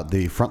talking about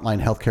the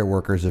frontline healthcare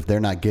workers. If they're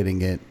not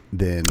getting it,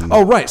 then...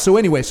 Oh, right. So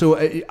anyway,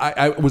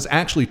 I was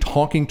actually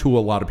talking to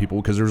a lot of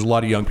people because there's a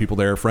lot of young people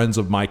there, friends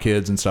of my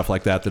kids and stuff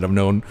like that I've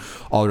known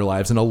all their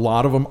lives. And a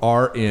lot of them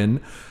are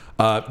in,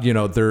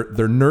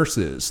 they're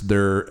nurses,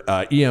 they're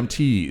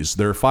EMTs,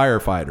 they're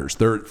firefighters,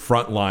 they're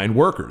frontline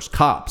workers,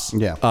 cops.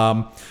 Yeah.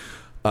 I'll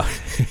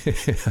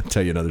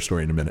tell you another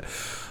story in a minute.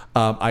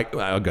 I'll go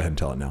ahead and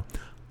tell it now.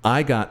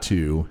 I got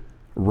to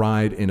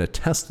ride in a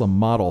Tesla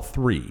Model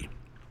 3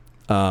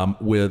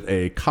 with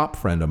a cop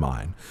friend of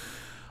mine.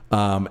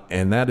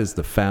 And that is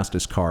the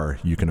fastest car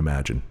you can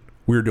imagine.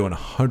 We were doing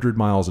 100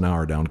 miles an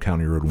hour down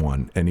County Road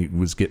 1, and he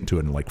was getting to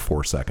it in like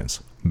 4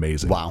 seconds.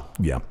 Amazing. Wow.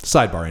 Yeah.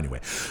 Sidebar anyway.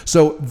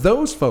 So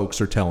those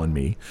folks are telling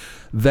me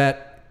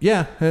that,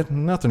 yeah,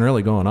 nothing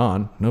really going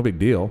on. No big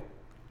deal.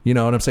 You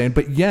know what I'm saying?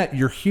 But yet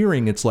you're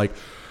hearing it's like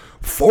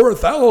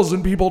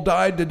 4,000 people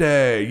died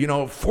today,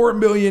 4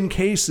 million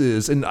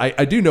cases. And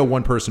I do know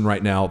one person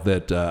right now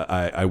that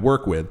I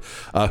work with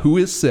who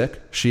is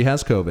sick. She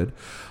has COVID.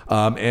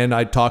 And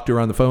I talked to her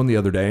on the phone the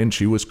other day and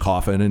she was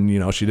coughing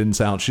and,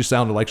 she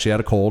sounded like she had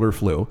a cold or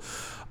flu.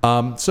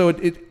 So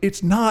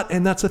it's not,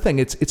 and that's the thing.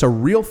 It's a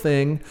real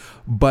thing,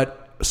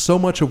 but so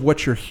much of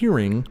what you're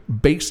hearing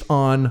based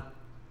on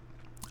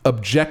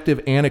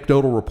objective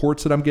anecdotal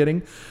reports that I'm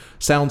getting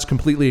sounds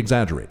completely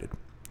exaggerated.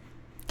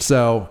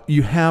 So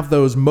you have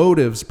those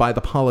motives by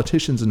the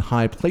politicians in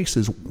high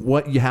places.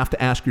 What you have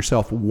to ask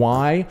yourself,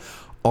 why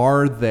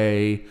are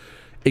they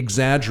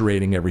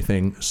exaggerating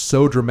everything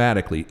so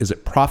dramatically? Is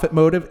it profit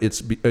motive?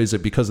 Is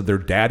it because of their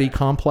daddy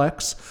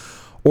complex?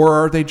 Or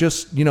are they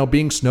just,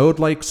 being snowed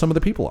like some of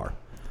the people are?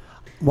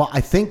 Well,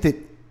 I think that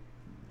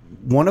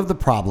one of the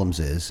problems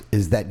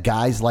is that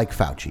guys like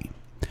Fauci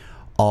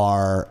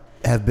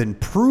have been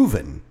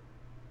proven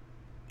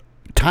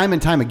time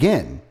and time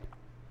again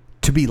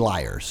to be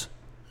liars,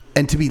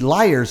 and to be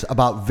liars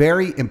about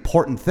very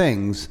important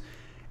things.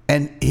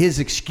 And his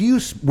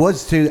excuse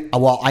was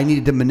I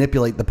needed to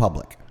manipulate the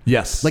public.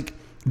 Yes. Like,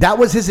 that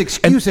was his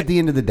excuse at the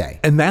end of the day.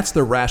 And that's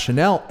the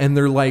rationale. And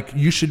they're like,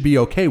 you should be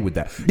okay with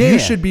that. Yeah. You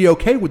should be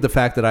okay with the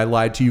fact that I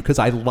lied to you because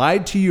I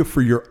lied to you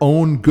for your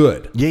own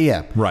good.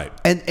 Yeah. Right.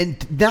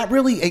 And not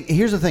really,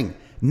 here's the thing,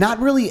 not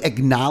really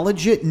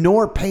acknowledge it,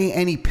 nor pay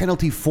any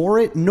penalty for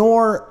it,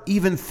 nor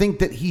even think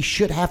that he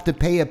should have to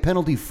pay a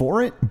penalty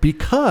for it.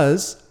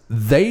 Because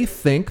they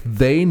think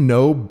they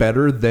know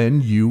better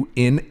than you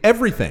in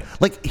everything.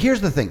 Like, here's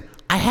the thing.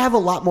 I have a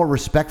lot more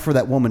respect for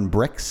that woman,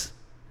 Bricks,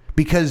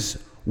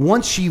 because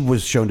once she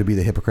was shown to be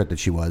the hypocrite that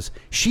she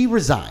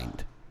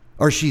resigned,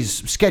 or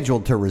she's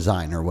scheduled to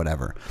resign or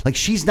whatever. Like,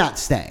 she's not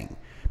staying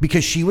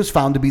because she was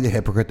found to be the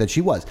hypocrite that she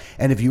was.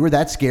 And if you were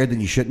that scared,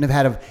 then you shouldn't have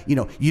had you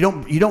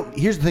don't,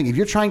 here's the thing. If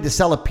you're trying to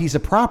sell a piece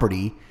of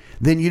property,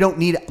 then you don't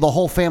need the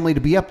whole family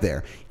to be up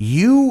there.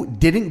 You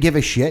didn't give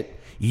a shit.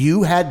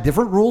 You had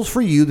different rules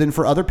for you than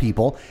for other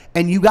people,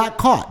 and you got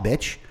caught,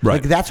 bitch.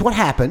 Right. Like, that's what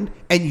happened,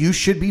 and you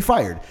should be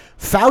fired.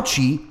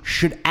 Fauci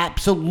should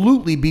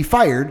absolutely be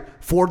fired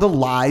for the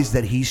lies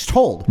that he's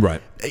told.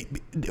 Right.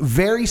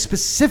 Very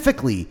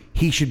specifically,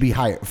 he should be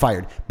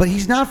fired, but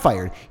he's not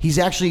fired. He's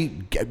actually,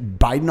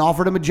 Biden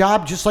offered him a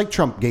job just like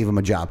Trump gave him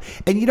a job.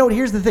 And you know what?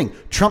 Here's the thing.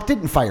 Trump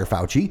didn't fire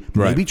Fauci.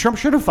 Right. Maybe Trump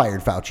should have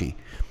fired Fauci,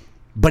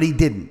 but he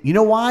didn't. You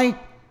know why?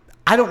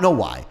 I don't know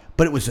why.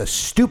 But it was a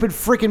stupid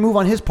freaking move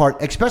on his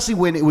part, especially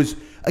when it was,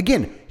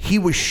 again, he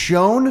was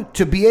shown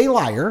to be a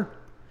liar.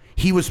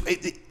 He was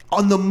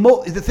on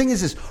the thing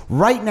is this,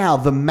 right now,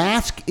 the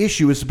mask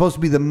issue is supposed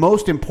to be the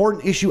most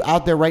important issue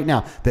out there right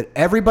now, that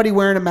everybody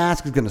wearing a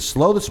mask is going to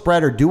slow the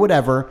spread or do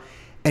whatever.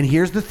 And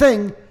here's the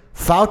thing.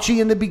 Fauci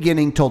in the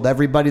beginning told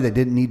everybody they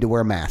didn't need to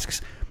wear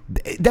masks.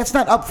 That's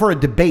not up for a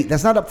debate.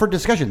 That's not up for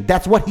discussion.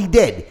 That's what he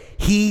did.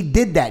 He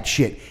did that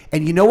shit.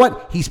 And you know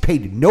what? He's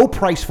paid no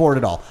price for it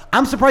at all.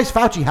 I'm surprised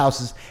Fauci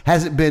House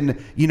hasn't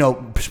been,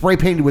 spray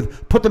painted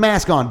with, put the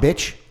mask on,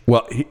 bitch.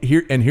 Well,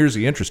 here's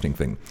the interesting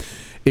thing,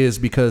 is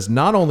because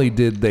not only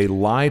did they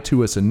lie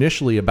to us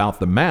initially about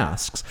the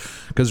masks,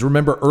 because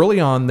remember early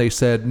on they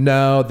said,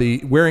 no,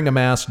 the wearing a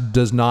mask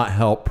does not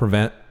help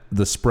prevent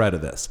the spread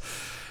of this.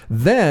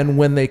 Then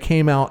when they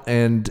came out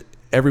and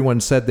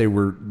everyone said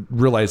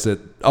realized that,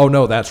 oh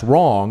no, that's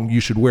wrong, you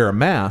should wear a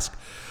mask.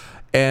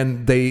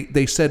 And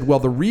they said, well,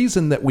 the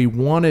reason that we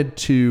wanted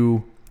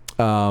to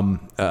lie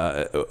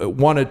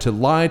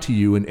to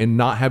you and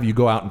not have you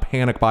go out and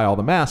panic buy all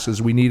the masks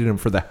is we needed them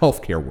for the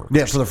healthcare workers.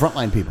 Yeah, for the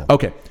frontline people.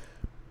 Okay.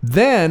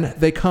 Then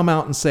they come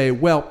out and say,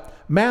 well,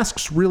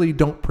 masks really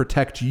don't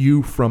protect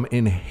you from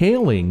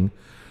inhaling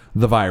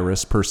the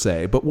virus per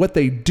se, but what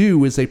they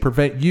do is they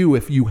prevent you,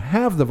 if you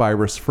have the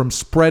virus, from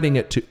spreading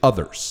it to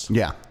others.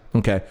 Yeah.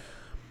 Okay.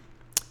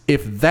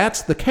 If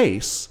that's the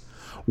case,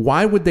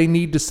 why would they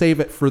need to save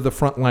it for the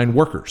frontline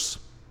workers?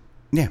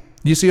 Yeah.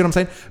 You see what I'm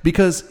saying?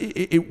 Because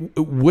it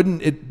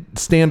wouldn't it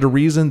stand to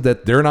reason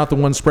that they're not the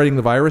ones spreading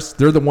the virus?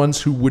 They're the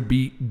ones who would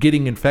be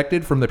getting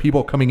infected from the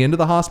people coming into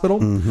the hospital.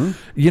 Mm-hmm.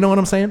 You know what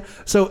I'm saying?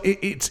 So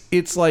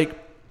it's like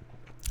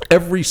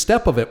every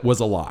step of it was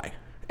a lie,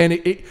 and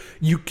it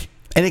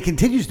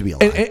continues to be a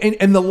lie.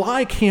 And the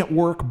lie can't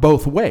work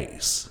both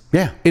ways.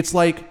 Yeah. It's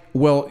like,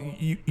 well,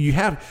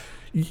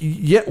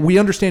 yeah, we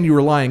understand you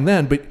were lying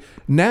then, but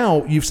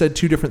now you've said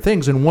two different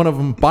things, and one of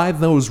them, by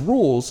those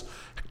rules,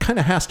 kind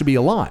of has to be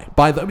a lie.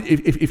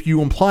 If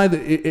you imply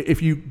that,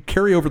 if you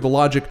carry over the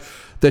logic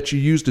that you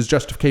used as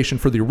justification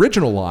for the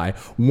original lie,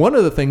 one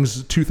of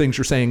the two things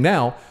you're saying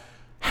now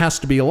has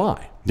to be a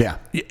lie. Yeah.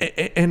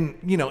 And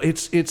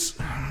it's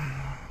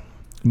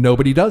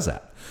nobody does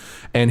that.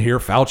 And here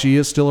Fauci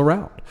is still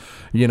around,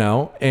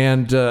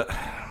 and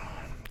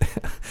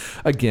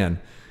again,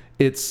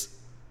 it's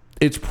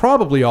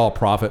probably all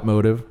profit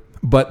motive.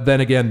 But then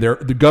again,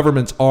 the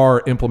governments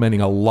are implementing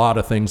a lot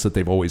of things that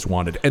they've always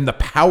wanted. And the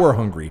power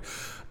hungry,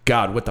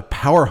 God, what the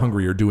power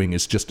hungry are doing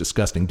is just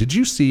disgusting. Did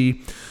you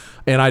see,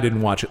 and I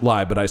didn't watch it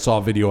live, but I saw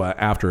a video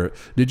after it.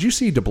 Did you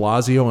see de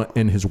Blasio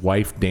and his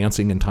wife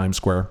dancing in Times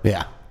Square?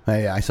 Yeah,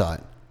 I saw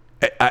it.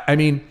 I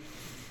mean,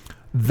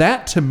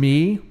 that to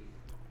me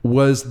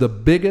was the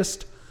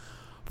biggest,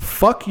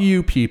 fuck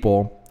you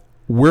people,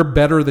 we're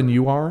better than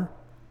you are.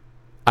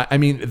 I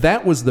mean,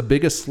 that was the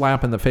biggest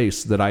slap in the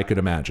face that I could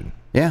imagine.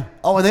 Yeah.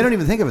 Oh, and they don't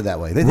even think of it that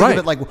way. They think of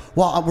it like,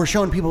 well, we're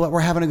showing people that we're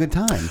having a good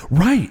time.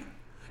 Right.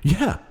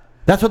 Yeah.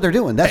 That's what they're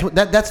doing.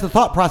 That's the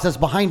thought process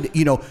behind,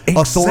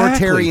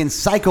 authoritarian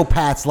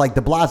psychopaths like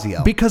de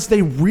Blasio. Because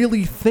they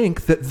really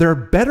think that they're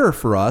better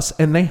for us,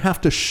 and they have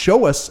to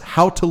show us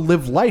how to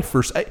live life.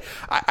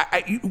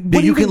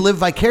 You can live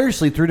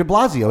vicariously through de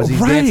Blasio as he's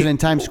dancing in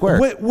Times Square.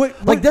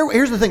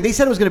 Here's the thing. They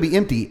said it was going to be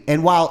empty,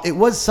 and while it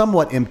was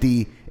somewhat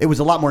empty, it was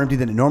a lot more empty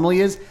than it normally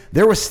is.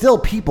 There was still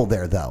people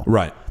there, though.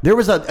 Right. There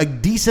was a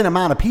decent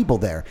amount of people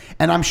there,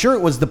 and I'm sure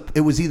it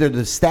was either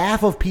the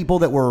staff of people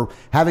that were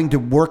having to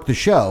work the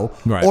show,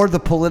 right, or the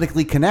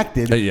politically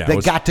connected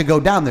that got to go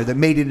down there, that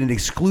made it an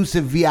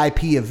exclusive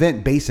VIP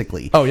event,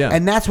 basically. Oh, yeah.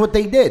 And that's what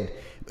they did.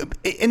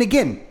 And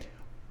again,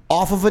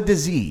 off of a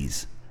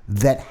disease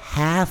that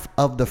half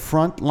of the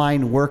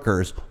frontline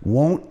workers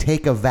won't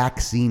take a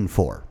vaccine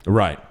for.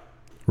 Right.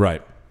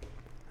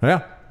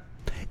 Yeah.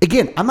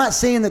 Again, I'm not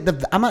saying that the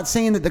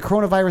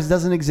coronavirus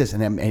doesn't exist,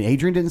 and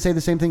Adrian didn't say the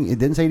same thing. It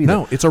didn't say it either.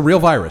 No, it's a real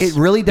virus. It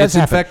really does.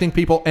 It's infecting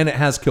people, and it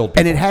has killed people.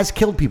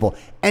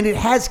 And it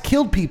has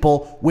killed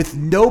people with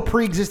no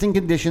pre-existing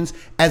conditions,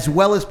 as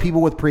well as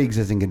people with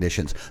pre-existing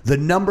conditions. The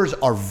numbers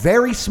are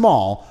very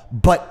small,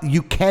 but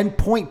you can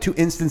point to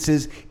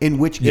instances in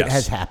which it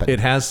has happened.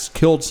 It has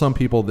killed some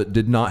people that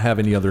did not have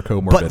any other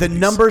comorbidities. But the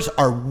numbers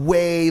are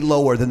way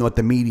lower than what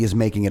the media is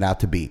making it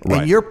out to be. Right.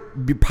 And your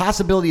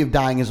possibility of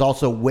dying is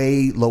also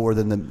way lower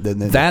than the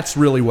That's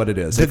really what it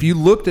is. If you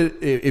look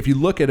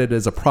at it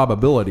as a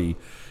probability,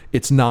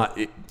 it's not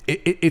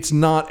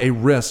a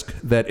risk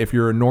that if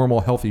you're a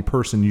normal, healthy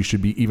person, you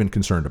should be even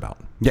concerned about.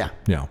 Yeah.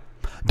 Yeah.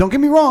 Don't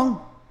get me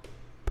wrong.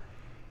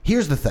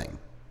 Here's the thing.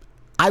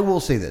 I will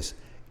say this.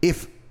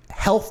 If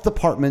health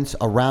departments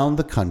around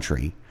the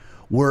country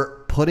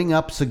were putting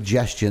up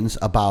suggestions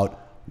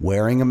about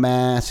wearing a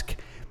mask,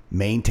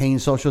 maintain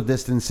social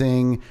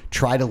distancing,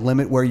 try to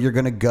limit where you're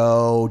going to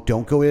go,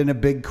 don't go into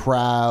big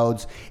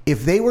crowds.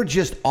 If they were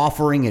just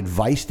offering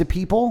advice to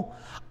people,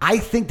 I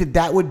think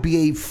that would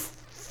be a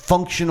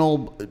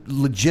functional,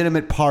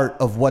 legitimate part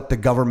of what the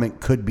government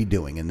could be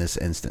doing in this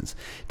instance,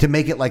 to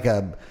make it like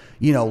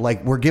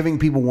like we're giving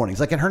people warnings.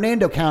 Like in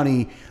Hernando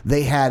County,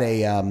 they had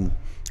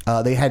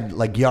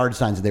like yard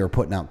signs that they were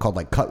putting out called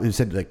it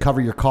said like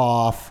cover your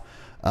cough,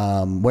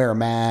 wear a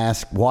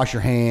mask, wash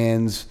your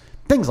hands,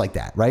 things like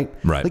that, right?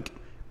 Right. Like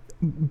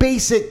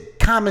basic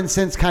common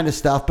sense kind of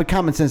stuff, but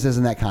common sense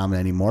isn't that common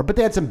anymore. But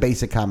they had some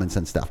basic common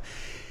sense stuff.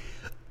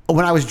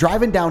 When I was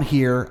driving down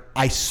here,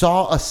 I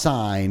saw a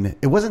sign.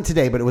 It wasn't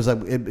today, but it was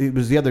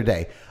the other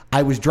day.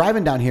 I was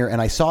driving down here and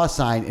I saw a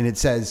sign and it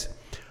says,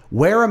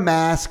 "Wear a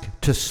mask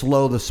to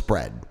slow the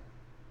spread."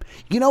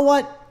 You know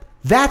what?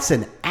 That's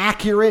an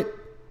accurate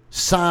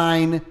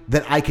sign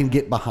that I can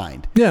get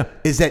behind. Yeah.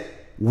 Is that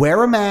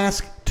wear a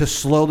mask to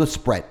slow the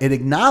spread. It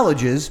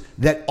acknowledges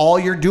that all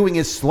you're doing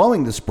is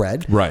slowing the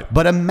spread. Right.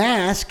 But a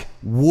mask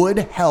would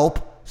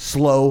help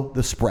slow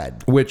the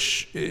spread.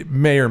 Which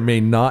may or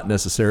may not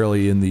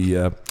necessarily in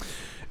the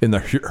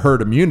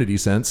herd immunity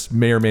sense,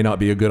 may or may not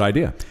be a good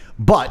idea.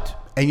 But,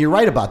 and you're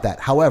right about that,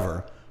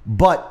 however,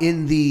 but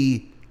in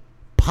the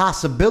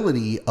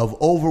possibility of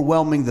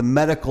overwhelming the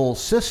medical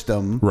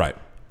system right.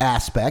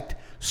 aspect,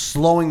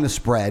 slowing the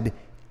spread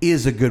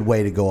is a good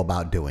way to go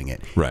about doing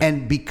it. Right.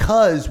 And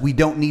because we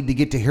don't need to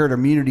get to herd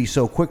immunity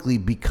so quickly,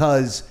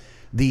 because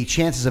the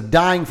chances of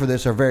dying for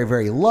this are very,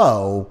 very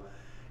low,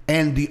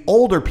 and the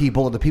older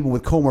people or the people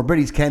with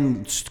comorbidities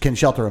can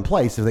shelter in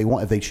place if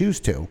they choose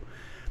to.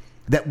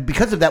 That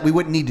because of that, we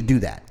wouldn't need to do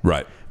that.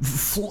 Right.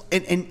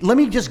 And let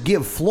me just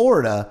give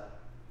Florida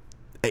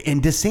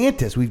and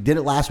DeSantis, we did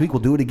it last week,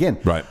 we'll do it again.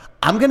 Right.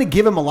 I'm going to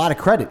give him a lot of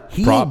credit.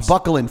 He Props. ain't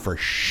buckling for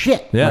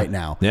shit right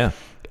now. Yeah.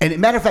 And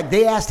matter of fact,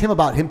 they asked him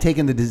about him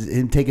taking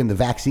the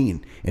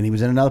vaccine, and he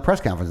was in another press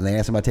conference, and they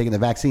asked him about taking the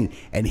vaccine,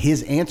 and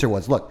his answer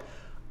was, "Look,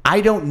 I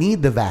don't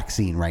need the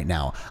vaccine right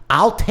now.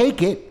 I'll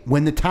take it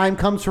when the time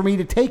comes for me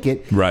to take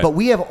it. Right. But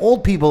we have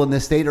old people in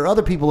this state or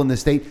other people in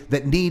this state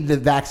that need the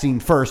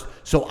vaccine first,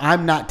 so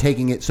I'm not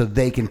taking it so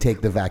they can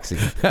take the vaccine."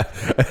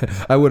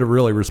 I would have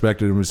really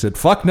respected him and said,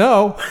 "Fuck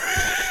no."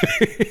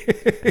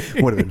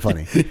 Would have been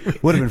funny.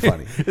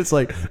 It's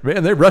like,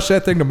 man, they rushed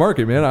that thing to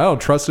market, man. I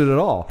don't trust it at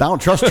all. I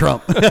don't trust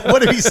Trump.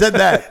 What if he said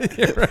that?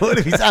 Right. What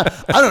if he said,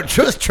 "I don't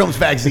trust Trump's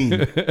vaccine"?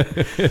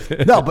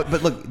 No, but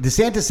look,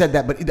 DeSantis said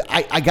that, but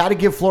I got to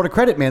give Florida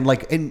credit, man.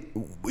 Like, and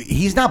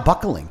he's not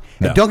buckling.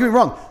 No. And don't get me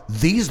wrong;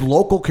 these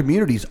local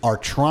communities are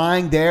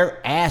trying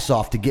their ass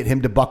off to get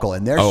him to buckle,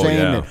 and they're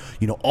saying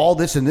that all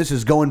this and this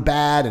is going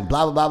bad, and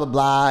blah blah blah blah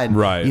blah, and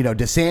right.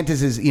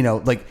 DeSantis is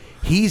like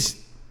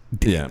he's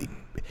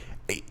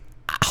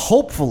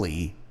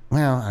hopefully.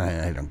 Well,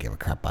 I don't give a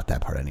crap about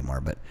that part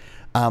anymore, but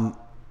I'm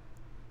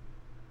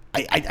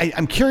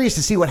curious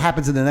to see what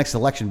happens in the next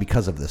election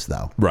because of this,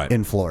 though. Right.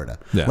 In Florida,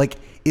 yeah. Like,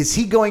 is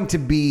he going to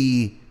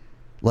be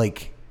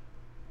like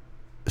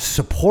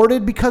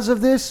supported because of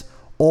this,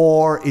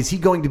 or is he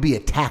going to be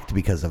attacked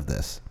because of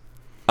this?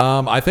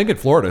 I think in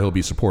Florida he'll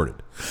be supported.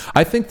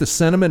 I think the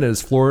sentiment in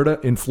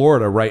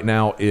Florida right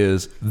now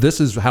is this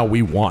is how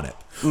we want it.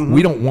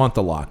 We don't want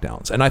the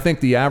lockdowns. And I think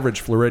the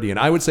average Floridian,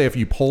 I would say if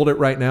you polled it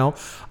right now,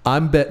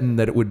 I'm betting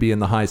that it would be in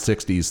the high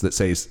 60s that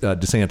says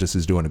DeSantis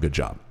is doing a good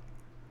job.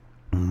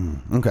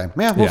 Okay.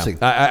 Yeah, we'll see.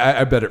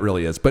 I bet it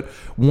really is. But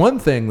one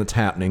thing that's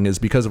happening is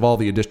because of all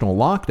the additional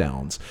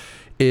lockdowns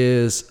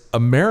is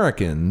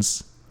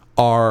Americans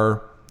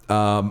are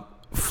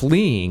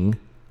fleeing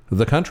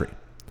the country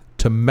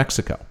to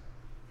Mexico.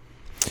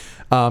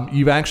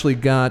 You've actually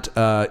got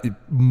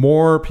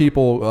more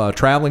people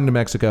traveling to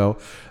Mexico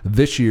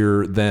this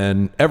year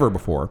than ever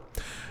before,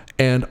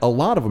 and a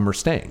lot of them are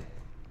staying.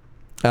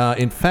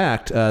 In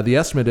fact, the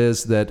estimate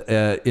is that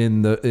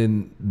in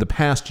the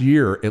past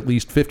year, at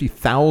least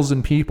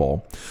 50,000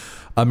 people,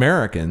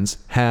 Americans,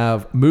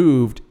 have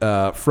moved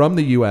from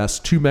the U.S.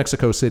 to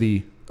Mexico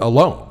City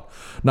alone.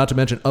 Not to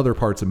mention other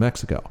parts of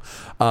Mexico.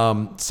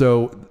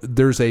 So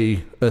there's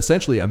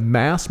essentially a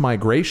mass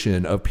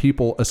migration of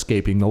people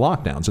escaping the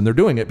lockdowns, and they're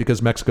doing it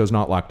because Mexico's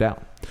not locked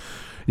down.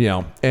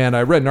 And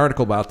I read an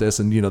article about this,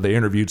 and they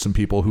interviewed some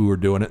people who were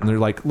doing it, and they're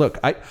like, "Look,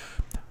 I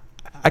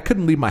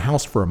couldn't leave my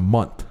house for a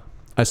month.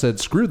 I said,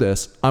 screw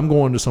this. I'm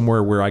going to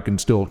somewhere where I can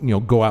still,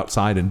 go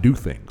outside and do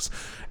things."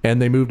 And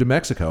they moved to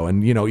Mexico,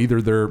 and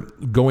either they're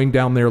going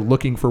down there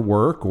looking for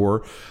work,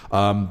 or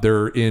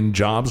they're in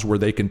jobs where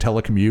they can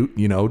telecommute,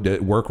 to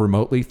work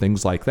remotely,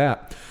 things like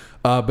that.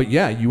 But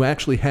yeah, you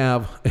actually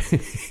have.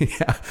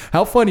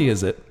 How funny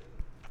is it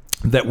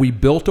that we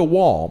built a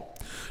wall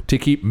to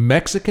keep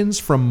Mexicans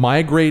from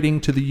migrating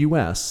to the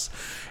U.S.,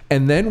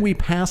 and then we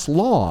pass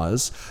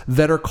laws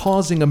that are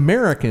causing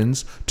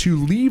Americans to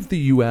leave the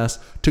U.S.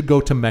 to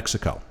go to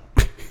Mexico?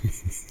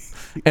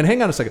 And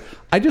hang on a second.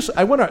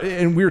 I want to,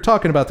 and we were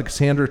talking about the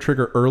Cassandra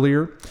trigger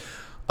earlier.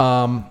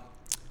 And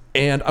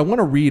I want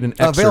to read an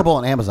excerpt. Available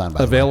on Amazon, by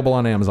the way. Available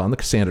on Amazon, The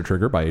Cassandra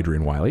Trigger by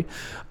Adrian Wiley.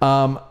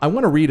 I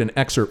want to read an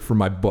excerpt from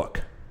my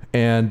book.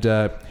 And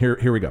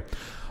here we go.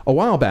 A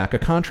while back, a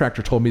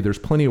contractor told me there's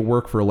plenty of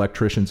work for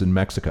electricians in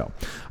Mexico.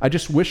 I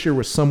just wish there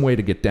was some way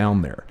to get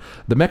down there.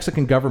 The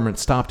Mexican government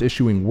stopped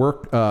issuing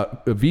work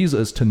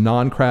visas to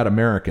non-crat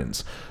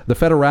Americans. The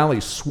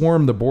federales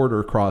swarm the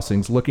border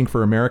crossings looking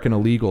for American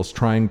illegals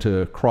trying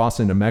to cross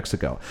into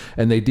Mexico,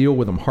 and they deal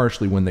with them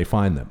harshly when they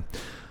find them.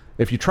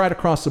 If you try to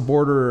cross the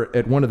border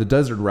at one of the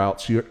desert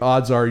routes,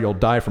 odds are you'll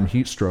die from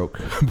heat stroke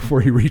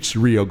before you reach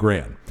Rio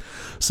Grande.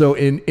 So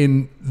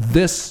in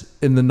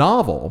the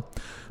novel,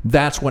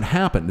 that's what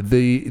happened.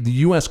 The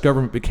U.S.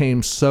 government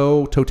became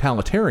so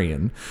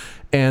totalitarian,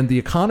 and the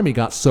economy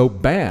got so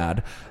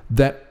bad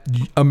that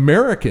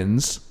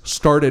Americans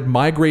started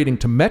migrating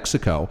to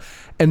Mexico,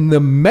 and the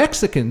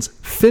Mexicans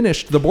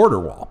finished the border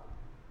wall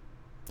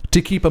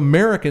to keep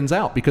Americans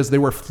out because they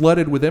were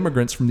flooded with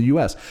immigrants from the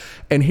U.S.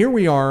 And here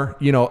we are,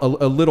 a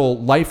little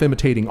life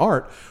imitating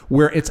art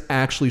where it's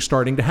actually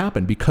starting to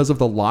happen because of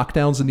the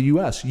lockdowns in the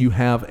U.S. You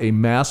have a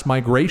mass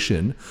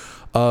migration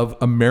of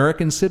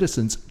American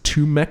citizens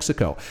to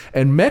Mexico.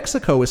 And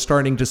Mexico is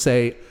starting to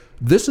say,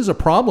 this is a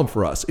problem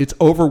for us. It's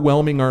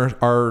overwhelming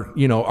our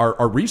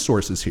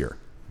resources here.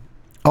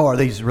 Oh, are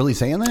they really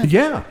saying that?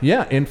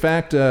 Yeah. In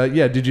fact,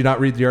 did you not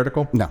read the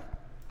article? No.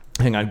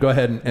 Hang on, go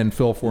ahead and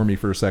fill for me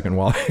for a second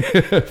while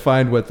I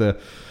find what the...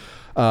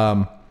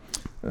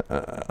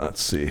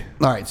 let's see.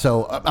 All right,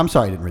 so I'm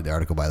sorry I didn't read the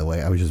article, by the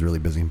way. I was just really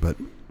busy,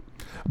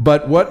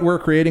 But what we're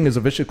creating is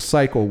a vicious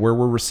cycle where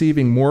we're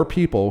receiving more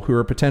people who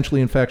are potentially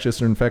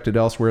infectious or infected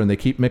elsewhere, and they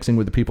keep mixing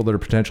with the people that are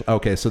potential.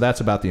 Okay, so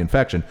that's about the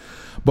infection.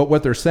 But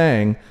what they're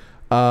saying,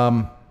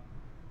 a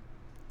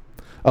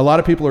lot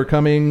of people are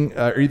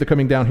either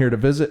coming down here to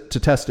visit, to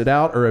test it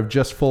out, or have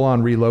just full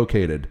on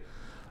relocated.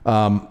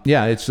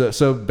 It's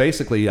so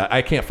basically,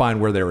 I can't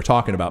find where they were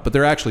talking about, but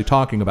they're actually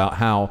talking about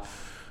how,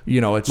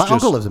 it's my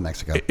uncle lives in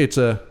Mexico.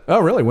 Oh,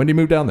 really? When did you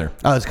move down there?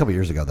 Oh, it's a couple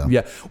years ago, though.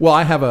 Yeah. Well,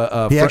 I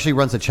have he actually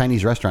runs a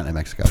Chinese restaurant in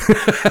Mexico.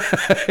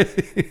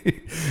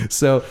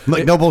 So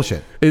no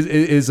bullshit.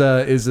 Is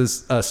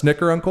this a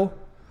Snicker uncle?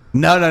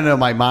 No.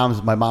 My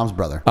mom's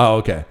brother. Oh,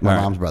 okay. My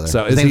mom's brother.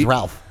 So his name's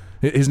Ralph.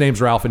 His name's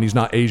Ralph, and he's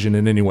not Asian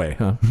in any way,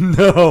 huh?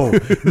 No,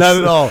 not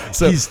at all.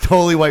 So, he's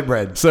totally white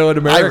bread. So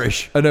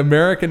Irish. An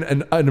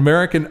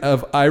American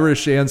of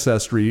Irish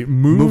ancestry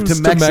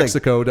moves to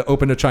Mexico to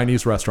open a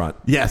Chinese restaurant.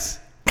 Yes.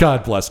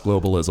 God bless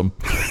globalism.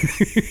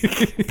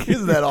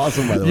 Isn't that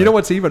awesome, by the way? You know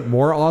what's even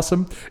more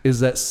awesome is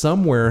that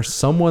somewhere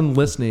someone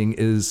listening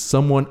is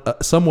somewhat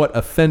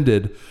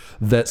offended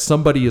that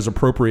somebody is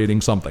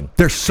appropriating something.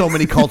 There's so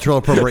many cultural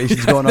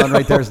appropriations going on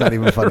right there. It's not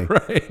even funny.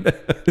 Right.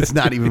 It's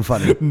not even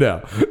funny.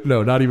 No,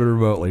 not even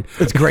remotely.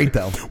 It's great,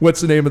 though.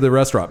 What's the name of the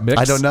restaurant? Mix?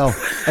 I don't know.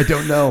 I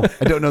don't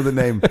know the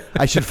name.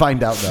 I should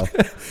find out, though.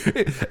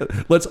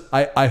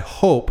 I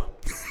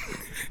hope.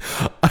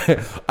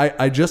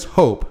 I just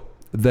hope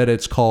that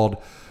it's called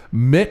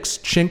Mix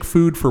Chink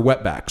Food for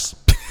Wetbacks.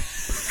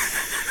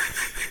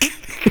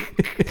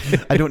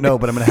 I don't know,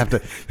 but I'm going to have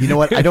to. You know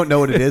what? I don't know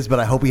what it is, but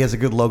I hope he has a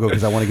good logo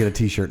because I want to get a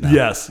T-shirt now.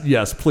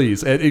 Yes,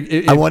 please.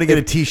 And I want to get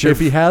a T-shirt. If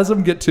he has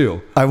them, get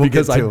two. I will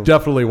because get two. I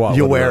definitely want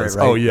You'll one wear of those. it,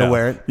 right? Oh, yeah. You'll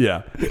wear it?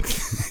 Yeah.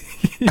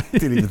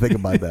 didn't even think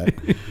about that.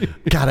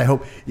 God, I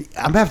hope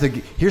I'm gonna have to.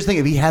 Here's the thing: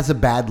 if he has a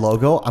bad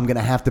logo, I'm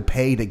gonna have to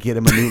pay to get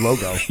him a new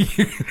logo.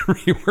 You can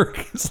rework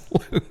his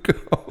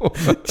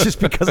logo just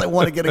because I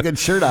want to get a good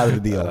shirt out of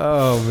the deal.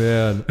 Oh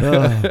man,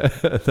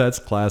 that's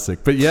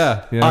classic. But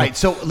yeah. All right,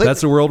 so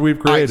that's the world we've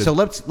created. All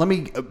right, so let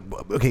me.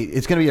 Okay,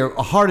 it's gonna be a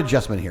hard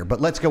adjustment here,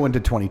 but let's go into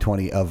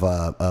 2020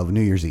 of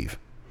New Year's Eve.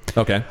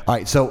 Okay. All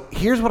right, so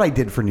here's what I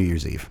did for New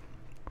Year's Eve.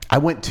 I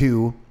went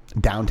to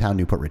downtown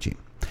Newport Richey.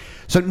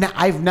 So now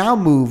I've now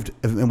moved,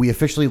 and we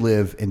officially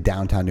live in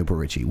downtown Newport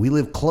Richey. We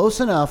live close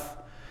enough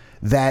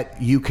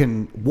that you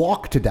can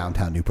walk to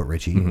downtown Newport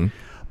Richey,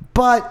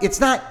 but it's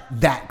not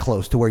that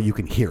close to where you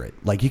can hear it.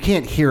 Like you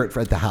can't hear it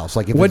at the house.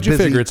 Like if What'd you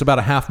busy, figure? It's about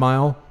a half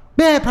mile?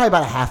 Yeah, probably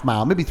about a half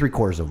mile, maybe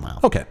 3/4 of a mile.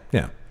 Okay,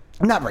 yeah.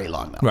 Not very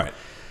long though. Right.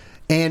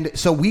 And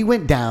so we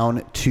went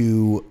down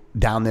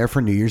there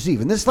for New Year's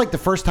Eve. And this is like the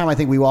first time I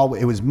think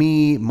it was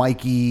me,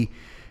 Mikey,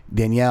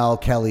 Danielle,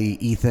 Kelly,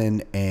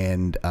 Ethan,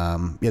 and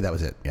that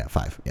was it. Yeah,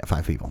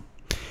 five people.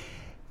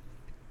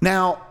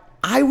 Now,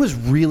 I was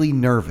really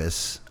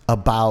nervous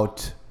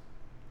about,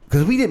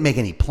 because we didn't make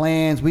any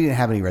plans, we didn't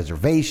have any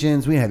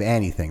reservations, we didn't have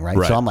anything, right?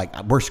 So I'm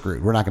like, we're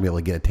screwed. We're not going to be able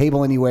to get a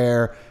table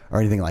anywhere or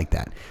anything like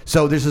that.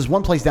 So there's this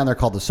one place down there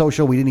called The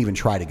Social. We didn't even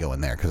try to go in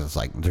there because it's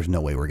like, there's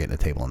no way we're getting a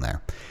table in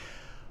there.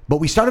 But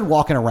we started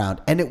walking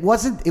around, and it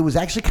was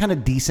actually kind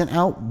of decent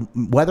out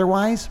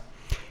weather-wise.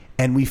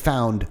 And we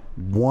found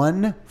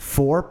one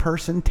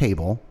 4-person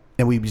table,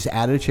 and we just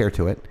added a chair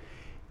to it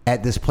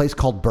at this place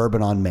called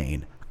Bourbon on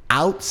Main.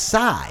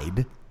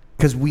 Outside,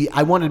 because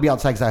I wanted to be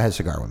outside because I had a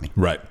cigar with me.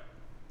 Right.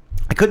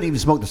 I couldn't even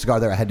smoke the cigar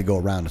there. I had to go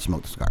around to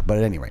smoke the cigar. But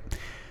at any rate.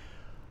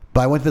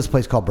 But I went to this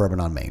place called Bourbon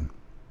on Main.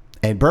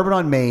 And Bourbon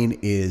on Main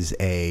is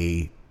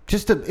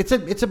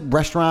it's a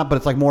restaurant, but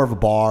it's like more of a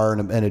bar,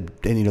 and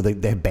you know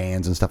they have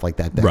bands and stuff like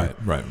that there.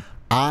 Right.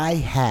 I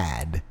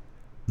had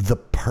the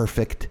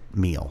perfect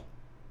meal.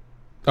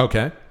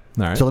 Okay.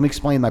 All right. So let me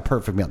explain my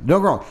perfect meal. Don't get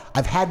me wrong.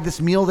 I've had this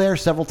meal there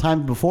several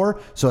times before,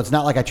 so it's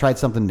not like I tried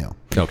something new.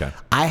 Okay.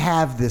 I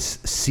have this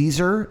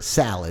Caesar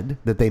salad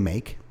that they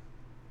make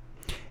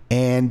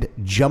and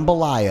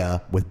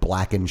jambalaya with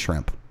blackened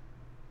shrimp.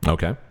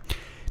 Okay.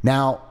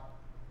 Now,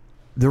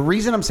 the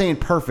reason I'm saying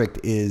perfect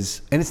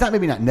is, and it's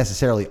maybe not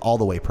necessarily all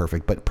the way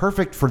perfect, but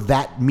perfect for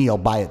that meal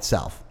by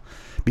itself.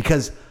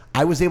 Because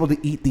I was able to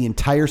eat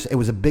it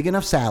was a big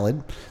enough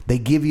salad. They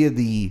give you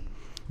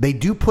they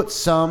do put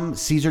some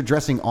Caesar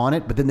dressing on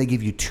it, but then they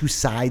give you 2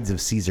 sides of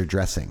Caesar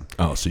dressing.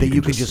 Oh, so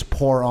you could just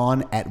pour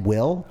on at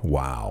will.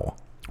 Wow.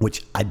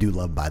 Which I do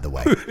love, by the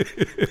way.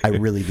 I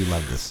really do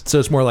love this. So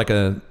it's more like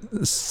a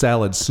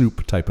salad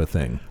soup type of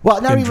thing. Well,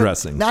 not even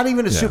dressing. Not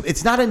even a soup.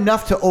 It's not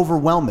enough to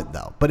overwhelm it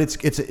though, but it's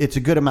a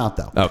good amount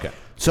though. Okay.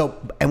 So,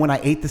 and when I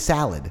ate the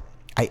salad,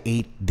 I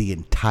ate the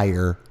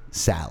entire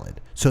salad.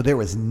 So there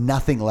was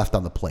nothing left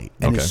on the plate.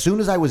 And as soon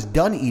as I was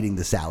done eating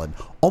the salad,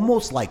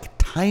 almost like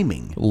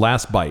timing.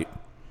 Last bite,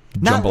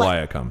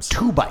 jambalaya comes.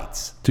 2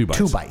 bites. 2 bites.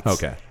 2 bites.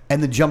 Okay.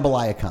 And the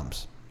jambalaya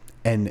comes.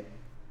 And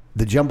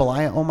the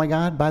jambalaya, oh my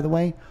God, by the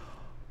way,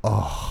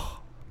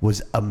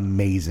 was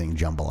amazing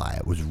jambalaya.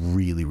 It was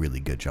really,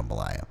 really good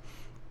jambalaya.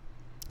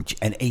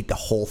 And ate the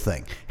whole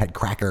thing. Had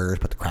crackers,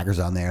 put the crackers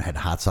on there. Had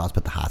hot sauce,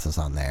 put the hot sauce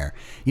on there.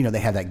 You know, they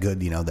have that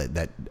good, you know,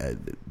 that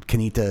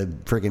Canita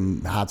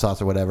freaking hot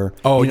sauce or whatever.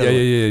 Oh, you know,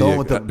 yeah. The one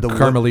with the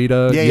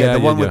Carmelita. Wood, the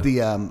one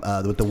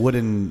with the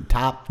wooden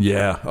top.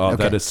 Yeah. Oh,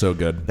 Okay. that is so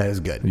good. That is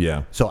good.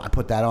 Yeah. So I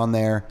put that on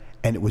there,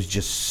 and it was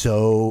just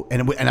so.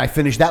 And I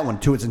finished that one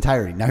to its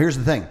entirety. Now here's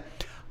the thing: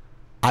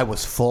 I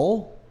was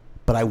full,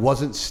 but I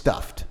wasn't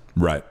stuffed.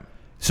 Right.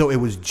 So it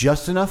was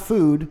just enough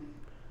food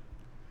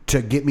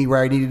to get me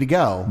where I needed to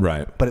go.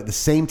 Right. But at the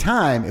same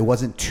time, it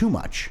wasn't too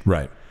much.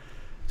 Right.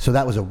 So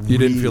that was You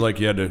didn't feel like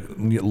you had to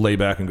lay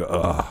back and go,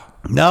 ugh.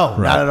 No,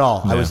 Right. not at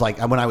all. Yeah. I was like,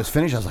 when I was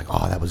finished, I was like,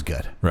 oh, that was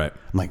good. Right.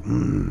 I'm like,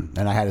 And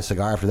I had a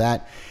cigar after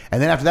that.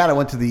 And then after that, I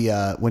went to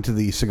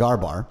the cigar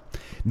bar.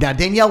 Now,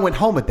 Danielle went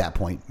home at that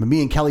point.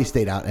 Me and Kelly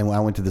stayed out, and I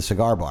went to the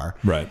cigar bar.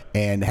 Right.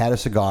 And had a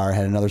cigar,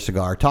 had another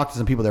cigar, talked to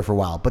some people there for a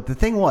while. But the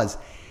thing was,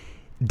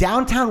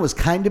 downtown was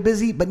kind of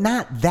busy, but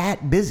not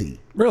that busy.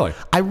 Really?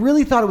 I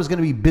really thought it was going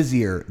to be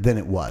busier than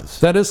it was.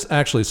 That is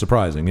actually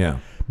surprising, yeah.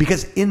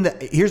 Because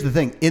here's the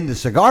thing, in the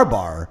cigar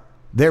bar,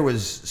 there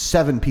was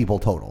 7 people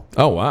total.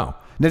 Oh, wow.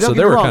 Now, So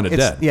they were kind of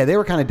dead. Yeah, they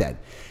were kind of dead.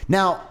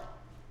 Now,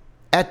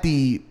 at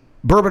the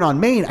Bourbon on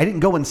Main, I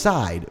didn't go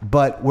inside,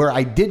 but where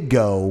I did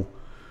go,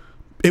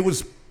 it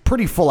was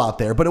pretty full out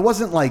there, but it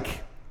wasn't like,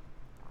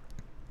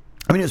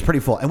 I mean, it was pretty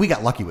full. And we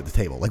got lucky with the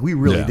table. Like, we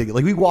really did.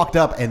 Like, we walked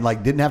up and,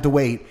 like, didn't have to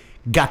wait,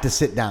 got to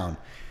sit down.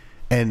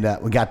 And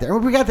we got there.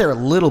 We got there a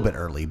little bit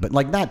early, but,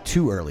 like, not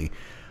too early.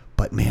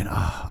 But, man,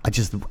 I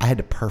had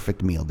the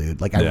perfect meal,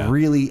 dude. Like, I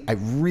really,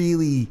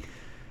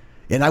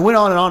 and I went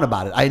on and on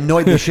about it. I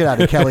annoyed the shit out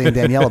of Kelly and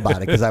Danielle about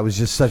it because I was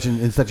just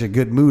in such a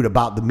good mood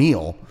about the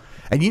meal.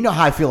 And you know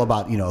how I feel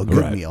about, a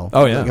good meal.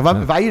 Oh, yeah.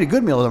 Like if I eat a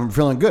good meal, I'm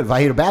feeling good. If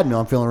I eat a bad meal,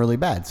 I'm feeling really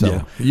bad. So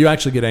Yeah. You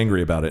actually get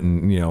angry about it,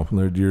 and,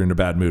 you're in a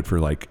bad mood for,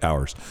 like,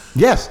 hours.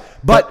 Yes.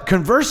 But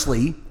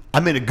conversely,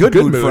 I'm in a good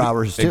mood for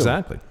hours, too.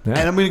 Exactly. Yeah.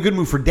 And I'm in a good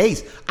mood for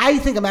days. I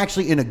think I'm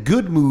actually in a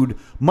good mood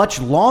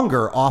much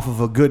longer off of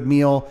a good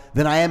meal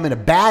than I am in a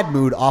bad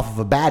mood off of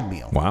a bad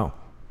meal. Wow.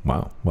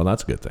 Well,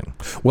 that's a good thing.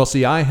 Well,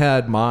 see, I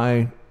had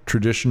my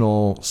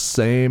traditional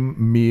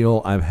same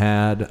meal I've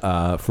had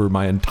for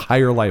my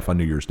entire life on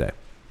New Year's Day.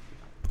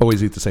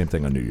 Always eat the same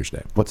thing on New Year's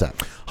Day. What's that?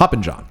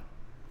 Hoppin' John.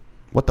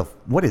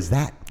 What is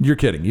that? You're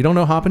kidding. You don't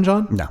know Hoppin'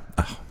 John? No.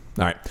 Oh,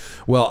 all right.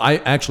 Well, I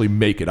actually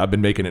make it. I've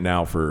been making it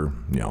now for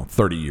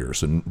 30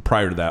 years. And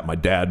prior to that, my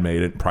dad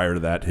made it. Prior to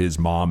that, his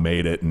mom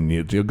made it. And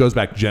it goes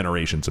back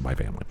generations in my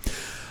family.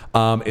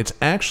 It's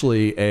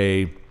actually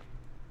a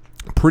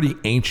pretty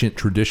ancient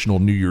traditional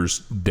New Year's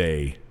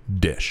Day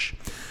dish.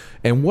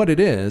 And what it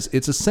is,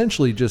 it's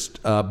essentially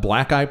just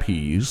black eyed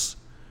peas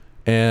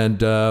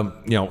and,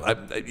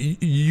 you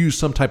use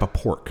some type of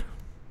pork.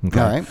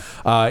 Okay.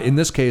 All right. In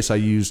this case,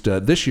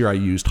 this year I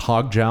used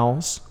hog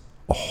jowls.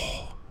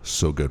 Oh,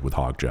 so good with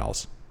hog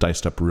jowls.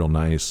 Diced up real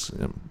nice,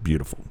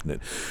 beautiful.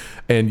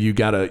 And you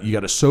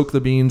gotta soak the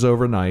beans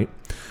overnight,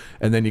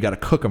 and then you gotta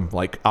cook them.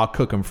 Like I'll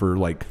cook them for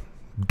like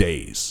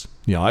days.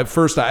 I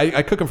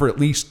cook them for at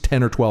least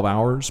 10 or 12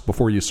 hours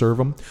before you serve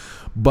them.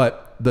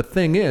 But the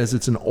thing is,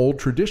 it's an old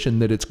tradition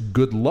that it's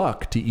good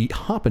luck to eat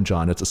Hoppin'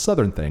 John. It's a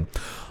Southern thing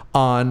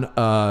on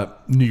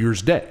New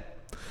Year's Day,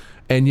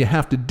 and you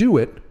have to do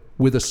it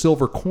with a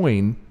silver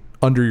coin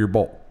under your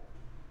bowl.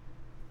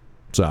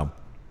 So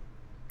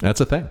that's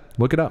a thing.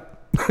 Look it up.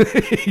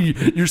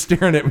 You're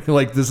staring at me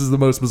like this is the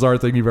most bizarre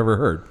thing you've ever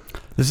heard.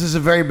 This is a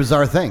very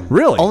bizarre thing.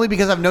 Really? Only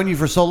because I've known you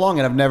for so long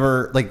and I've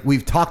never,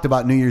 we've talked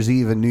about New Year's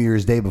Eve and New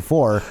Year's Day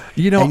before,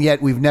 and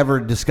yet we've never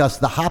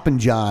discussed the Hoppin'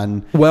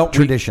 John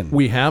tradition.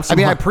 We have some.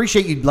 I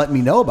appreciate you letting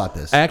me know about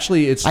this.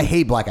 Actually, I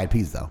hate black eyed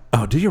peas, though.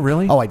 Oh, do you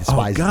really? Oh, I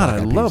despise God,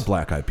 black-eyed I love peas.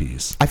 black eyed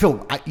peas.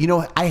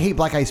 I hate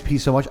black eyed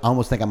peas so much, I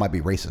almost think I might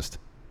be racist.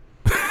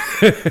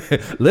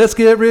 Let's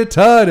get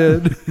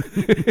retarded.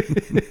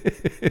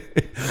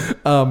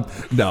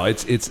 No,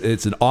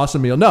 it's an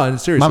awesome meal. No, and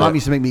seriously, my mom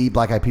used to make me eat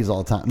black eyed peas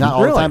all the time. Not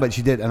all the time, but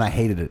she did, and I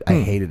hated it. I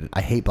hated it.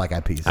 I hate black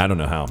eyed peas. I don't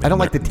know how. Man. I don't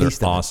like the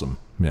taste they're of it. awesome.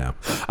 Yeah,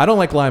 I don't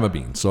like lima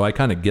beans, so I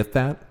kind of get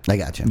that. I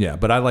got you. Yeah,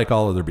 but I like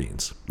all other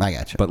beans. I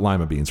got you. But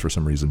lima beans, for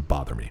some reason,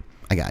 bother me.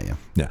 I got you.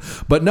 Yeah,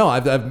 but no,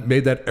 I've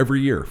made that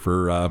every year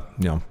for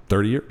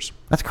 30 years.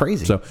 That's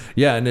crazy. So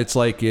yeah, and it's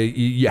like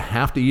you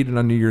have to eat it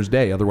on New Year's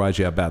Day, otherwise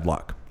you have bad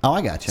luck. Oh,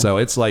 I got you. So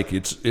it's like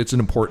it's an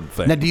important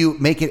thing. Now, do you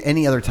make it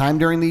any other time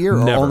during the year,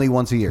 or Never. only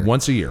once a year?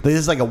 Once a year. This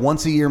is like a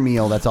once a year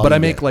meal. That's all. But you I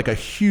make get. like a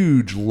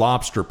huge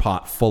lobster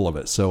pot full of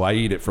it, so I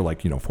eat it for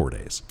 4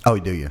 days. Oh,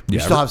 do you? You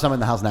Yeah, still have some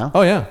in the house now?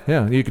 Oh yeah.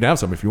 You can have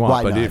some if you want,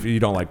 Why but not? if you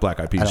don't like black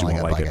eyed peas, I don't you like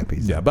won't like black-eyed it.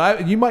 peas. Yeah,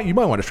 but you might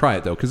want to try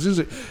it though,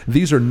 because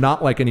these are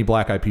not like any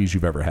black eyed peas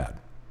you've ever had.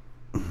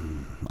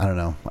 I don't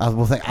know. I'm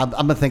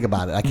gonna think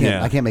about it. I can't.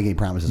 Yeah. I can't make any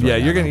promises. Yeah,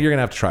 right you're now, gonna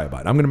have to try a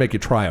bite. I'm gonna make you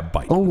try a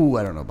bite. Oh,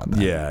 I don't know about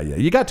that. Yeah.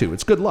 You got to.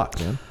 It's good luck,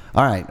 man.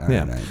 All right.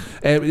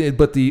 Yeah.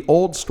 But the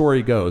old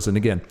story goes, and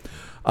again,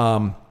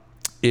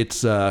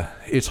 it's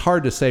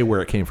hard to say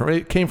where it came from.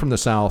 It came from the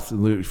South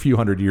a few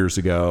hundred years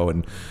ago,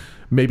 and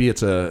maybe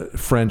it's a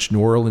French New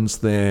Orleans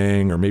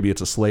thing, or maybe it's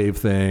a slave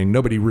thing.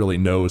 Nobody really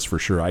knows for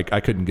sure. I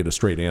couldn't get a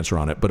straight answer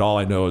on it, but all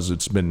I know is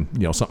it's been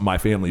something my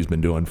family's been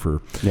doing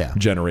for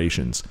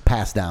generations.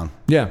 Passed down.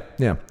 Yeah.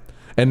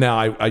 And now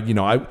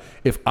I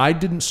if I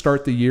didn't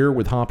start the year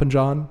with Hoppin'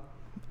 John,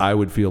 I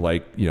would feel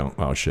like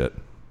oh shit.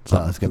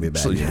 It's gonna be a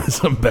bad year.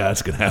 Something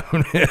bad's gonna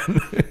happen,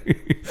 man.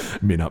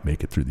 May not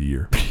make it through the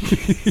year.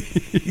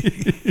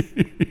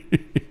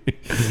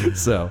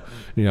 So,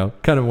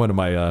 kind of one of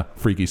my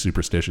freaky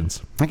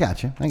superstitions. I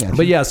got you.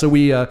 But yeah, so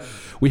we had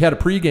a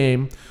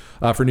pregame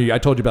for New Year. I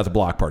told you about the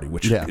block party,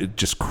 which is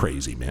just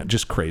crazy, man,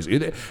 just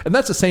crazy. And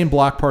that's the same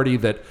block party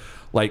that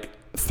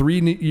 3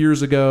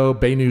 years ago,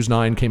 Bay News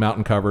 9 came out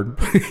and covered.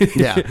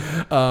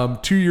 Yeah.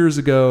 2 years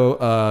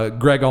ago,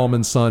 Greg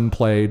Allman's son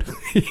played.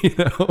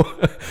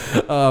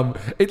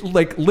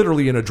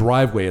 Literally in a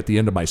driveway at the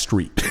end of my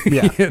street.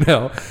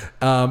 Yeah.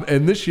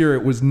 And this year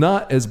it was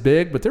not as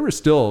big, but there were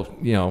still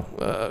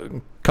a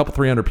couple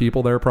 300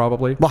 people there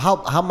probably. Well,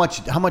 how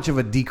much of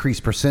a decrease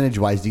percentage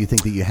wise do you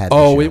think that you had?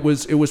 Oh, it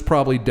was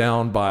probably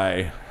down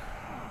by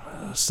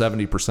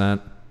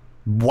 70%.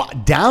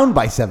 What, down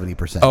by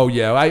 70%? Oh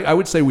yeah, I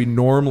would say we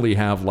normally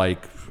have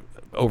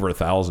over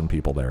 1,000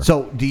 people there.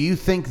 So, do you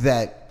think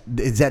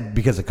is that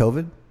because of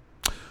COVID?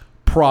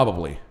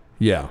 Probably,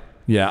 yeah.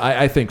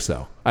 I think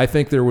so. I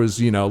think there was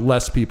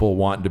less people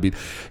wanting to be.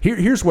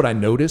 Here's what I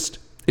noticed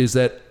is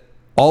that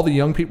all the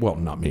young people, well,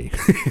 not me,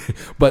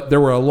 but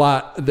there were a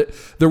lot.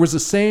 There was the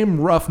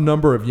same rough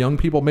number of young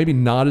people, maybe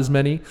not as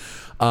many,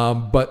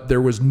 but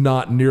there was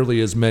not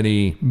nearly as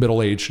many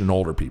middle-aged and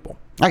older people.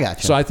 I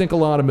got you. So I think a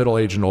lot of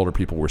middle-aged and older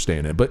people were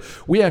staying in. But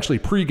we actually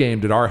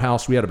pre-gamed at our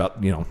house. We had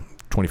about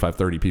 25,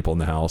 30 people in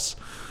the house.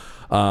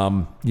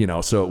 So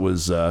it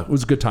was a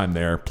good time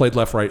there. Played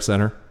left, right,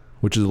 center,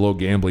 which is a little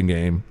gambling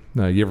game.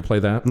 You ever play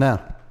that? No.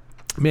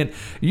 Man,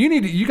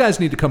 you guys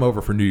need to come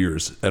over for New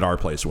Year's at our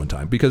place one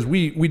time because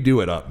we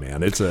do it up,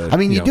 man.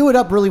 You do it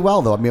up really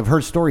well, though. I mean, I've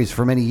heard stories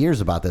for many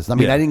years about this. I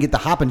mean, Yeah. I didn't get the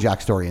Hop and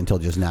Jock story until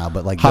just now,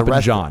 but like Hop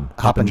and John.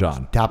 Hop and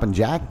Jack,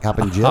 Hop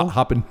and Jill,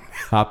 Hop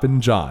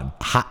and John.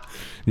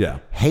 Yeah.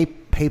 Hey,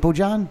 Papo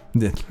John.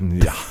 Yeah.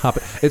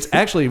 It's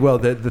actually, well,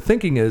 the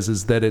thinking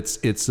is that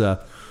it's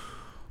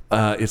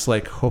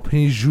like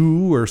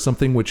hopinjou or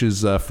something, which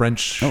is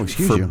French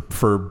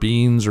for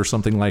beans or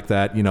something like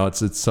that. You know,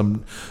 it's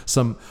some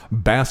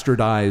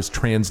bastardized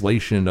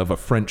translation of a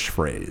French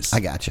phrase. I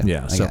gotcha.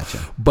 Yeah. Gotcha.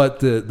 But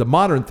the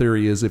modern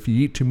theory is if you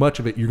eat too much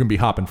of it, you're going to be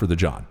hopping for the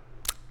John.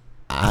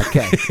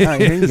 Okay. All right.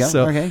 Here you go.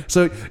 Okay.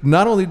 So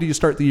not only do you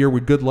start the year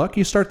with good luck,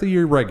 you start the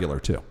year regular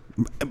too.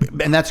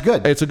 And that's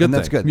good. It's a good thing.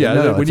 That's good.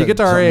 Yeah. When you get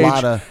to our age,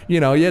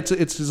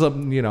 it's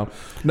some, nothing.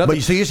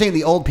 But so you're saying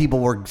the old people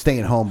were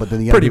staying home, but then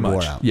the young people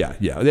were out. Yeah.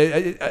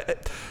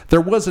 There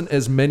wasn't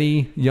as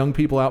many young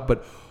people out,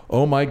 but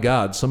oh my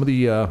God, some of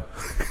the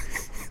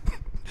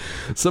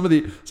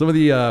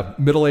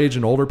middle-aged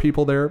and older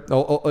people there,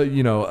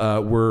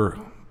 were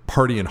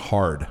partying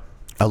hard.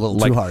 A little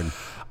too hard.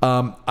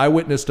 I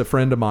witnessed a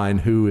friend of mine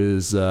who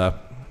is, I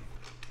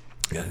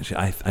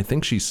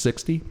think she's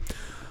 60,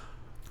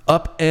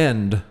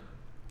 upend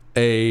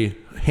a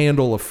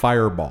handle of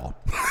Fireball.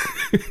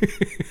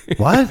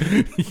 What?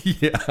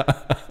 Yeah.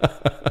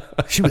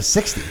 She was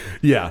 60.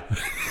 Yeah.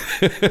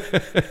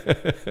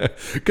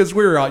 Because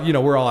we're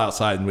all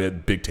outside and we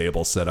had big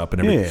tables set up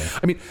and everything. Yeah.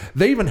 I mean,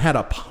 they even had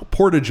a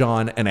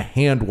porta-john and a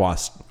hand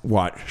wash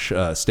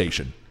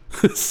station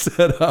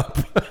set up.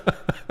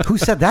 Who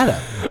set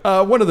that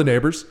up? One of the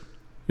neighbors.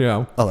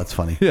 Yeah. Oh, that's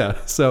funny. Yeah.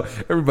 So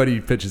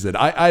everybody pitches in.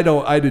 I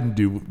didn't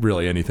do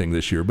really anything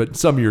this year, but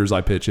some years I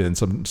pitch in,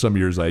 some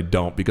years I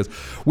don't, because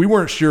we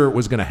weren't sure it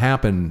was going to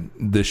happen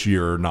this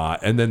year or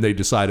not. And then they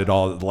decided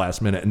all at the last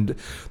minute and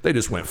they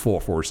just went full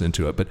force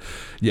into it. But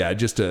yeah,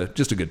 just a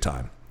good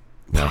time.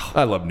 Yeah.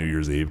 I love New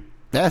Year's Eve.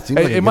 Yeah, it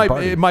seems like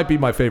it might be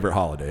my favorite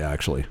holiday,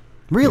 actually.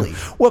 Really?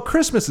 Yeah. Well,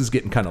 Christmas is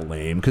getting kind of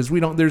lame because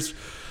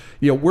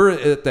we're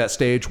at that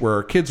stage where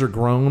our kids are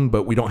grown,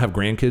 but we don't have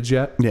grandkids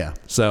yet. Yeah.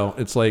 So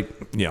it's like,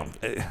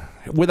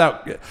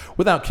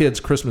 without kids,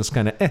 Christmas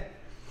kind of,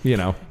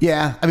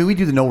 Yeah. I mean, we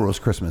do the no rules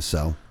Christmas,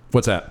 so.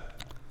 What's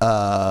that?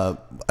 I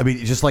mean,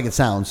 just like it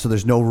sounds. So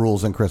there's no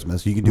rules on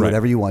Christmas. You can do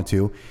whatever you want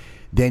to.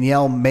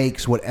 Danielle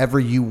makes whatever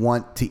you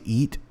want to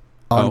eat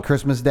on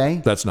Christmas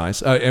Day. That's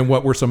nice. And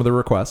what were some of the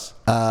requests?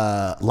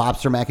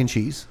 Lobster mac and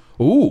cheese.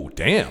 Ooh,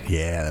 damn.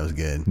 Yeah, that was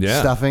good. Yeah.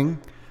 Stuffing.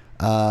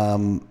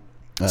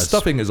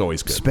 Stuffing is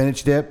always good.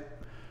 Spinach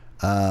dip.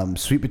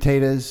 Sweet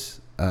potatoes.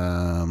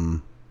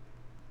 I'm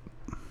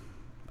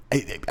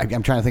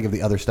trying to think of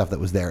the other stuff that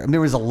was there. I mean,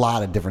 there was a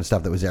lot of different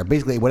stuff that was there.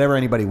 Basically, whatever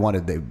anybody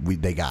wanted,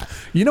 they got.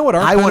 You know what?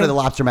 I wanted the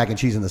lobster mac and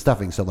cheese and the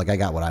stuffing, so I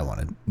got what I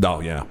wanted. Oh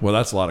yeah, well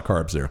that's a lot of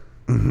carbs there.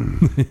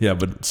 Yeah,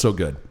 but so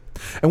good.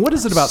 And what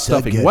is it about So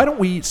stuffing? good. Why don't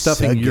we eat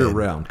stuffing So year good.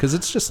 round? Because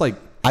it's just like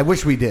I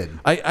wish we did.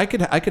 I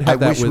could have I that.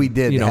 wish with, we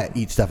did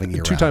eat stuffing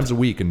year 2 round. times a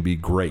week and be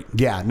great.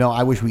 Yeah, no,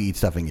 I wish we eat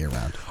stuffing year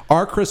round.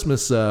 Our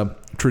Christmas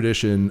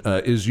tradition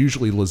is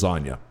usually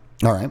lasagna.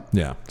 All right.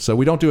 Yeah, so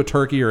we don't do a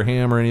turkey or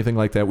ham or anything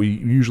like that. We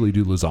usually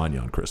do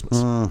lasagna on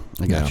Christmas.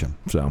 I gotcha.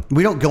 Yeah, so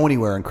we don't go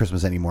anywhere on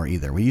Christmas anymore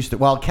either. We used to.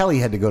 Well, Kelly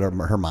had to go to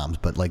her mom's,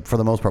 but for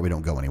the most part, we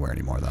don't go anywhere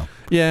anymore though.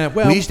 yeah,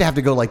 well, We used to have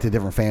to go to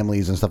different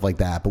families and stuff like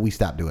that, but we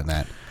stopped doing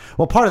that.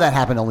 Well, part of that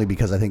happened only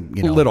because I think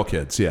little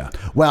kids. Yeah.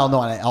 Well,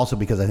 no, and also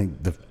because I think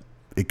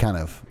it kind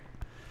of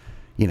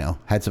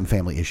had some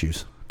family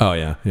issues. Oh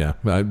yeah.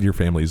 Your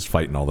family's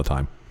fighting all the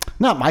time.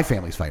 Not my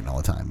family's fighting all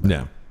the time. But,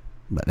 Yeah.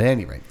 But at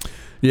any rate,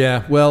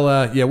 Yeah.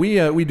 Well,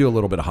 we do a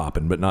little bit of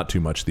hopping, but not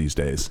too much these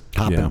days.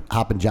 hopping, Yeah.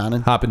 hopping,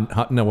 Johnin.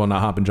 Not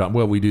hopping, John.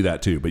 Well, we do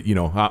that too, but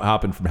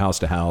hopping from house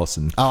to house,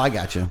 and Oh, I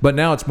got you. but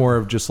now it's more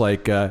of just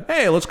like,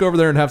 hey, let's go over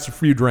there and have some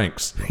few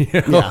drinks,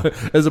 Yeah.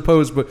 as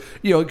opposed, but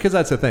because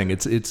that's the thing.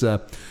 It's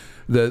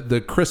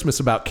the Christmas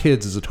about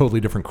kids is a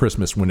totally different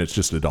Christmas when it's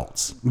just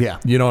adults. Yeah.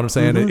 You know what I'm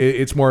saying?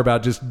 It's more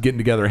about just getting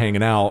together,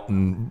 hanging out,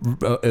 and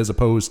as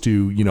opposed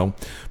to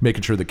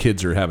making sure the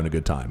kids are having a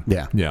good time.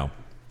 Yeah. Yeah.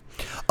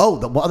 Oh,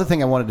 the other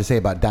thing I wanted to say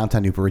about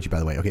downtown Newport Richey, by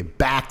the way. Okay,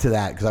 back to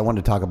that because I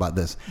wanted to talk about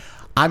this.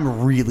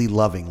 I'm really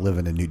loving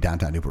living in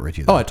downtown Newport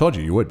Richey. Oh, I told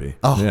you would be.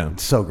 Oh, yeah.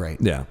 it's so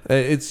great. Yeah,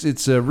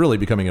 it's really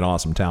becoming an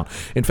awesome town.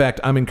 In fact,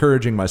 I'm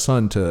encouraging my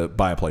son to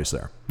buy a place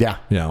there. Yeah.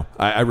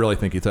 I really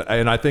think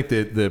and I think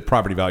that the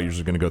property values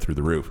are going to go through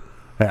the roof.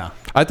 Yeah.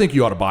 I think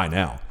you ought to buy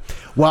now.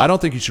 Well, I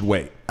don't think you should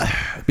wait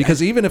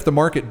because even if the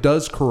market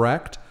does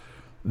correct,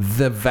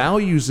 the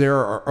values there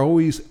are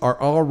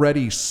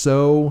already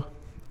so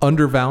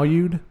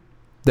undervalued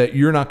that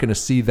you're not going to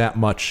see that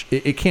much.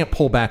 It can't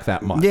pull back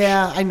that much.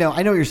 Yeah, I know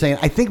what you're saying.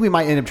 I think we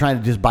might end up trying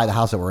to just buy the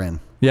house that we're in.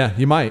 Yeah,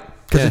 you might.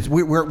 Because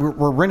we're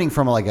renting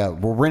from a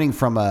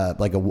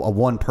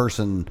one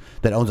person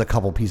that owns a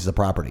couple pieces of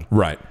property.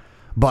 Right.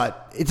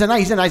 But he's a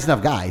nice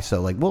enough guy.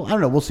 So like, well, I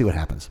don't know. We'll see what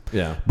happens.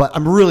 Yeah. But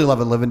I'm really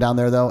loving living down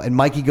there though. And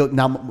Mikey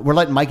we're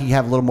letting Mikey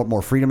have a little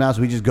more freedom now.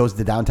 So he just goes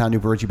to downtown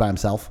Newport Richie by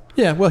himself.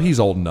 Yeah. Well, he's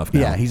old enough now.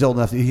 Yeah, he's old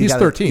enough. He's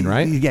 13,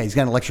 right? He's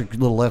got an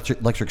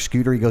electric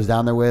scooter he goes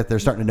down there with. They're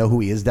starting to know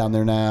who he is down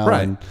there now.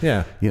 Right. And,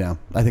 yeah.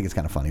 I think it's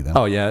kind of funny though.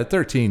 Oh yeah. At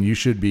 13, you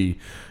should be,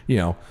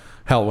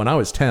 hell, when I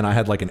was 10, I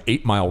had like an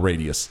 8-mile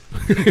radius.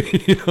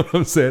 You know what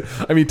I'm saying?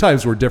 I mean,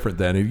 times were different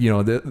then.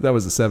 That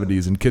was the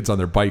 70s, and kids on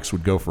their bikes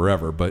would go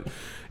forever. But,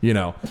 you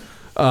all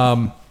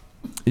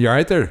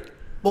right there?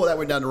 Oh, that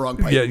went down the wrong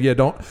pipe.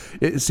 Yeah,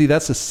 see,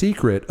 that's a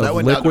secret of liquid. That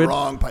went down the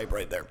wrong pipe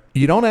right there.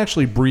 You don't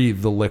actually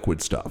breathe the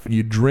liquid stuff.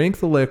 You drink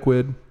the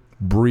liquid,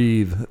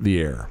 breathe the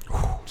air.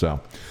 So,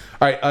 all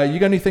right, you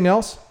got anything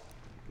else?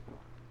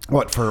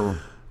 What for...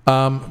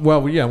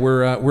 Well, yeah,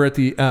 we're at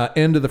the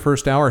end of the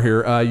first hour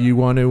here. You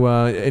want to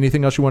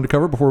anything else you want to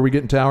cover before we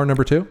get into hour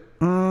number 2?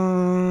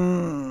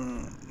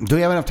 Do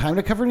we have enough time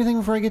to cover anything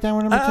before I get to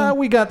hour number 2?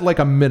 We got like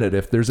a minute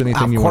if there's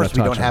anything you want to touch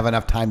on. Of course, we don't have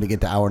enough time to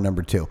get to hour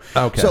number 2.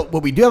 Okay. So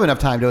what we do have enough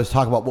time to is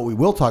talk about what we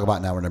will talk about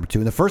in hour number 2.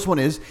 And the first one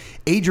is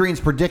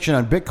Adrian's prediction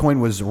on Bitcoin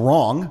was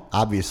wrong,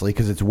 obviously,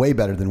 because it's way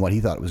better than what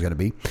he thought it was going to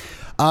be.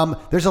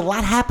 There's a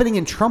lot happening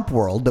in Trump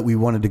world that we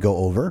wanted to go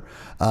over.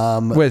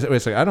 Wait a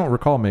second. I don't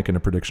recall making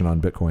a prediction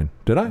on Bitcoin.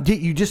 Did I?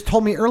 You just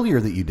told me earlier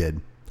that you did.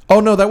 Oh,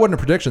 no, that wasn't a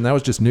prediction. That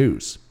was just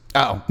news.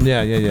 Oh.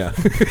 Yeah.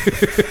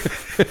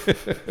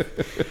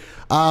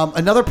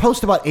 Another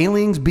post about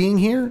aliens being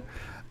here.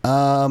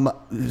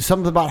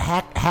 Something about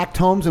hacked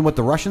homes and what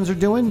the Russians are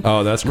doing.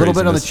 Oh, that's a little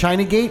bit on the craziness.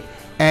 China Gate.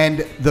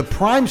 And the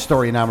prime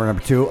story in hour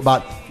number 2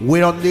 about we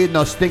don't need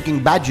no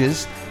stinking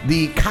badges.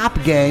 The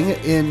cop gang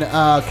in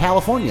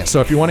California. So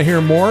if you want to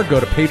hear more,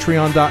 go to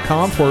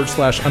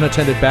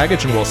patreon.com/unattended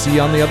baggage, and we'll see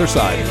you on the other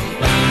side.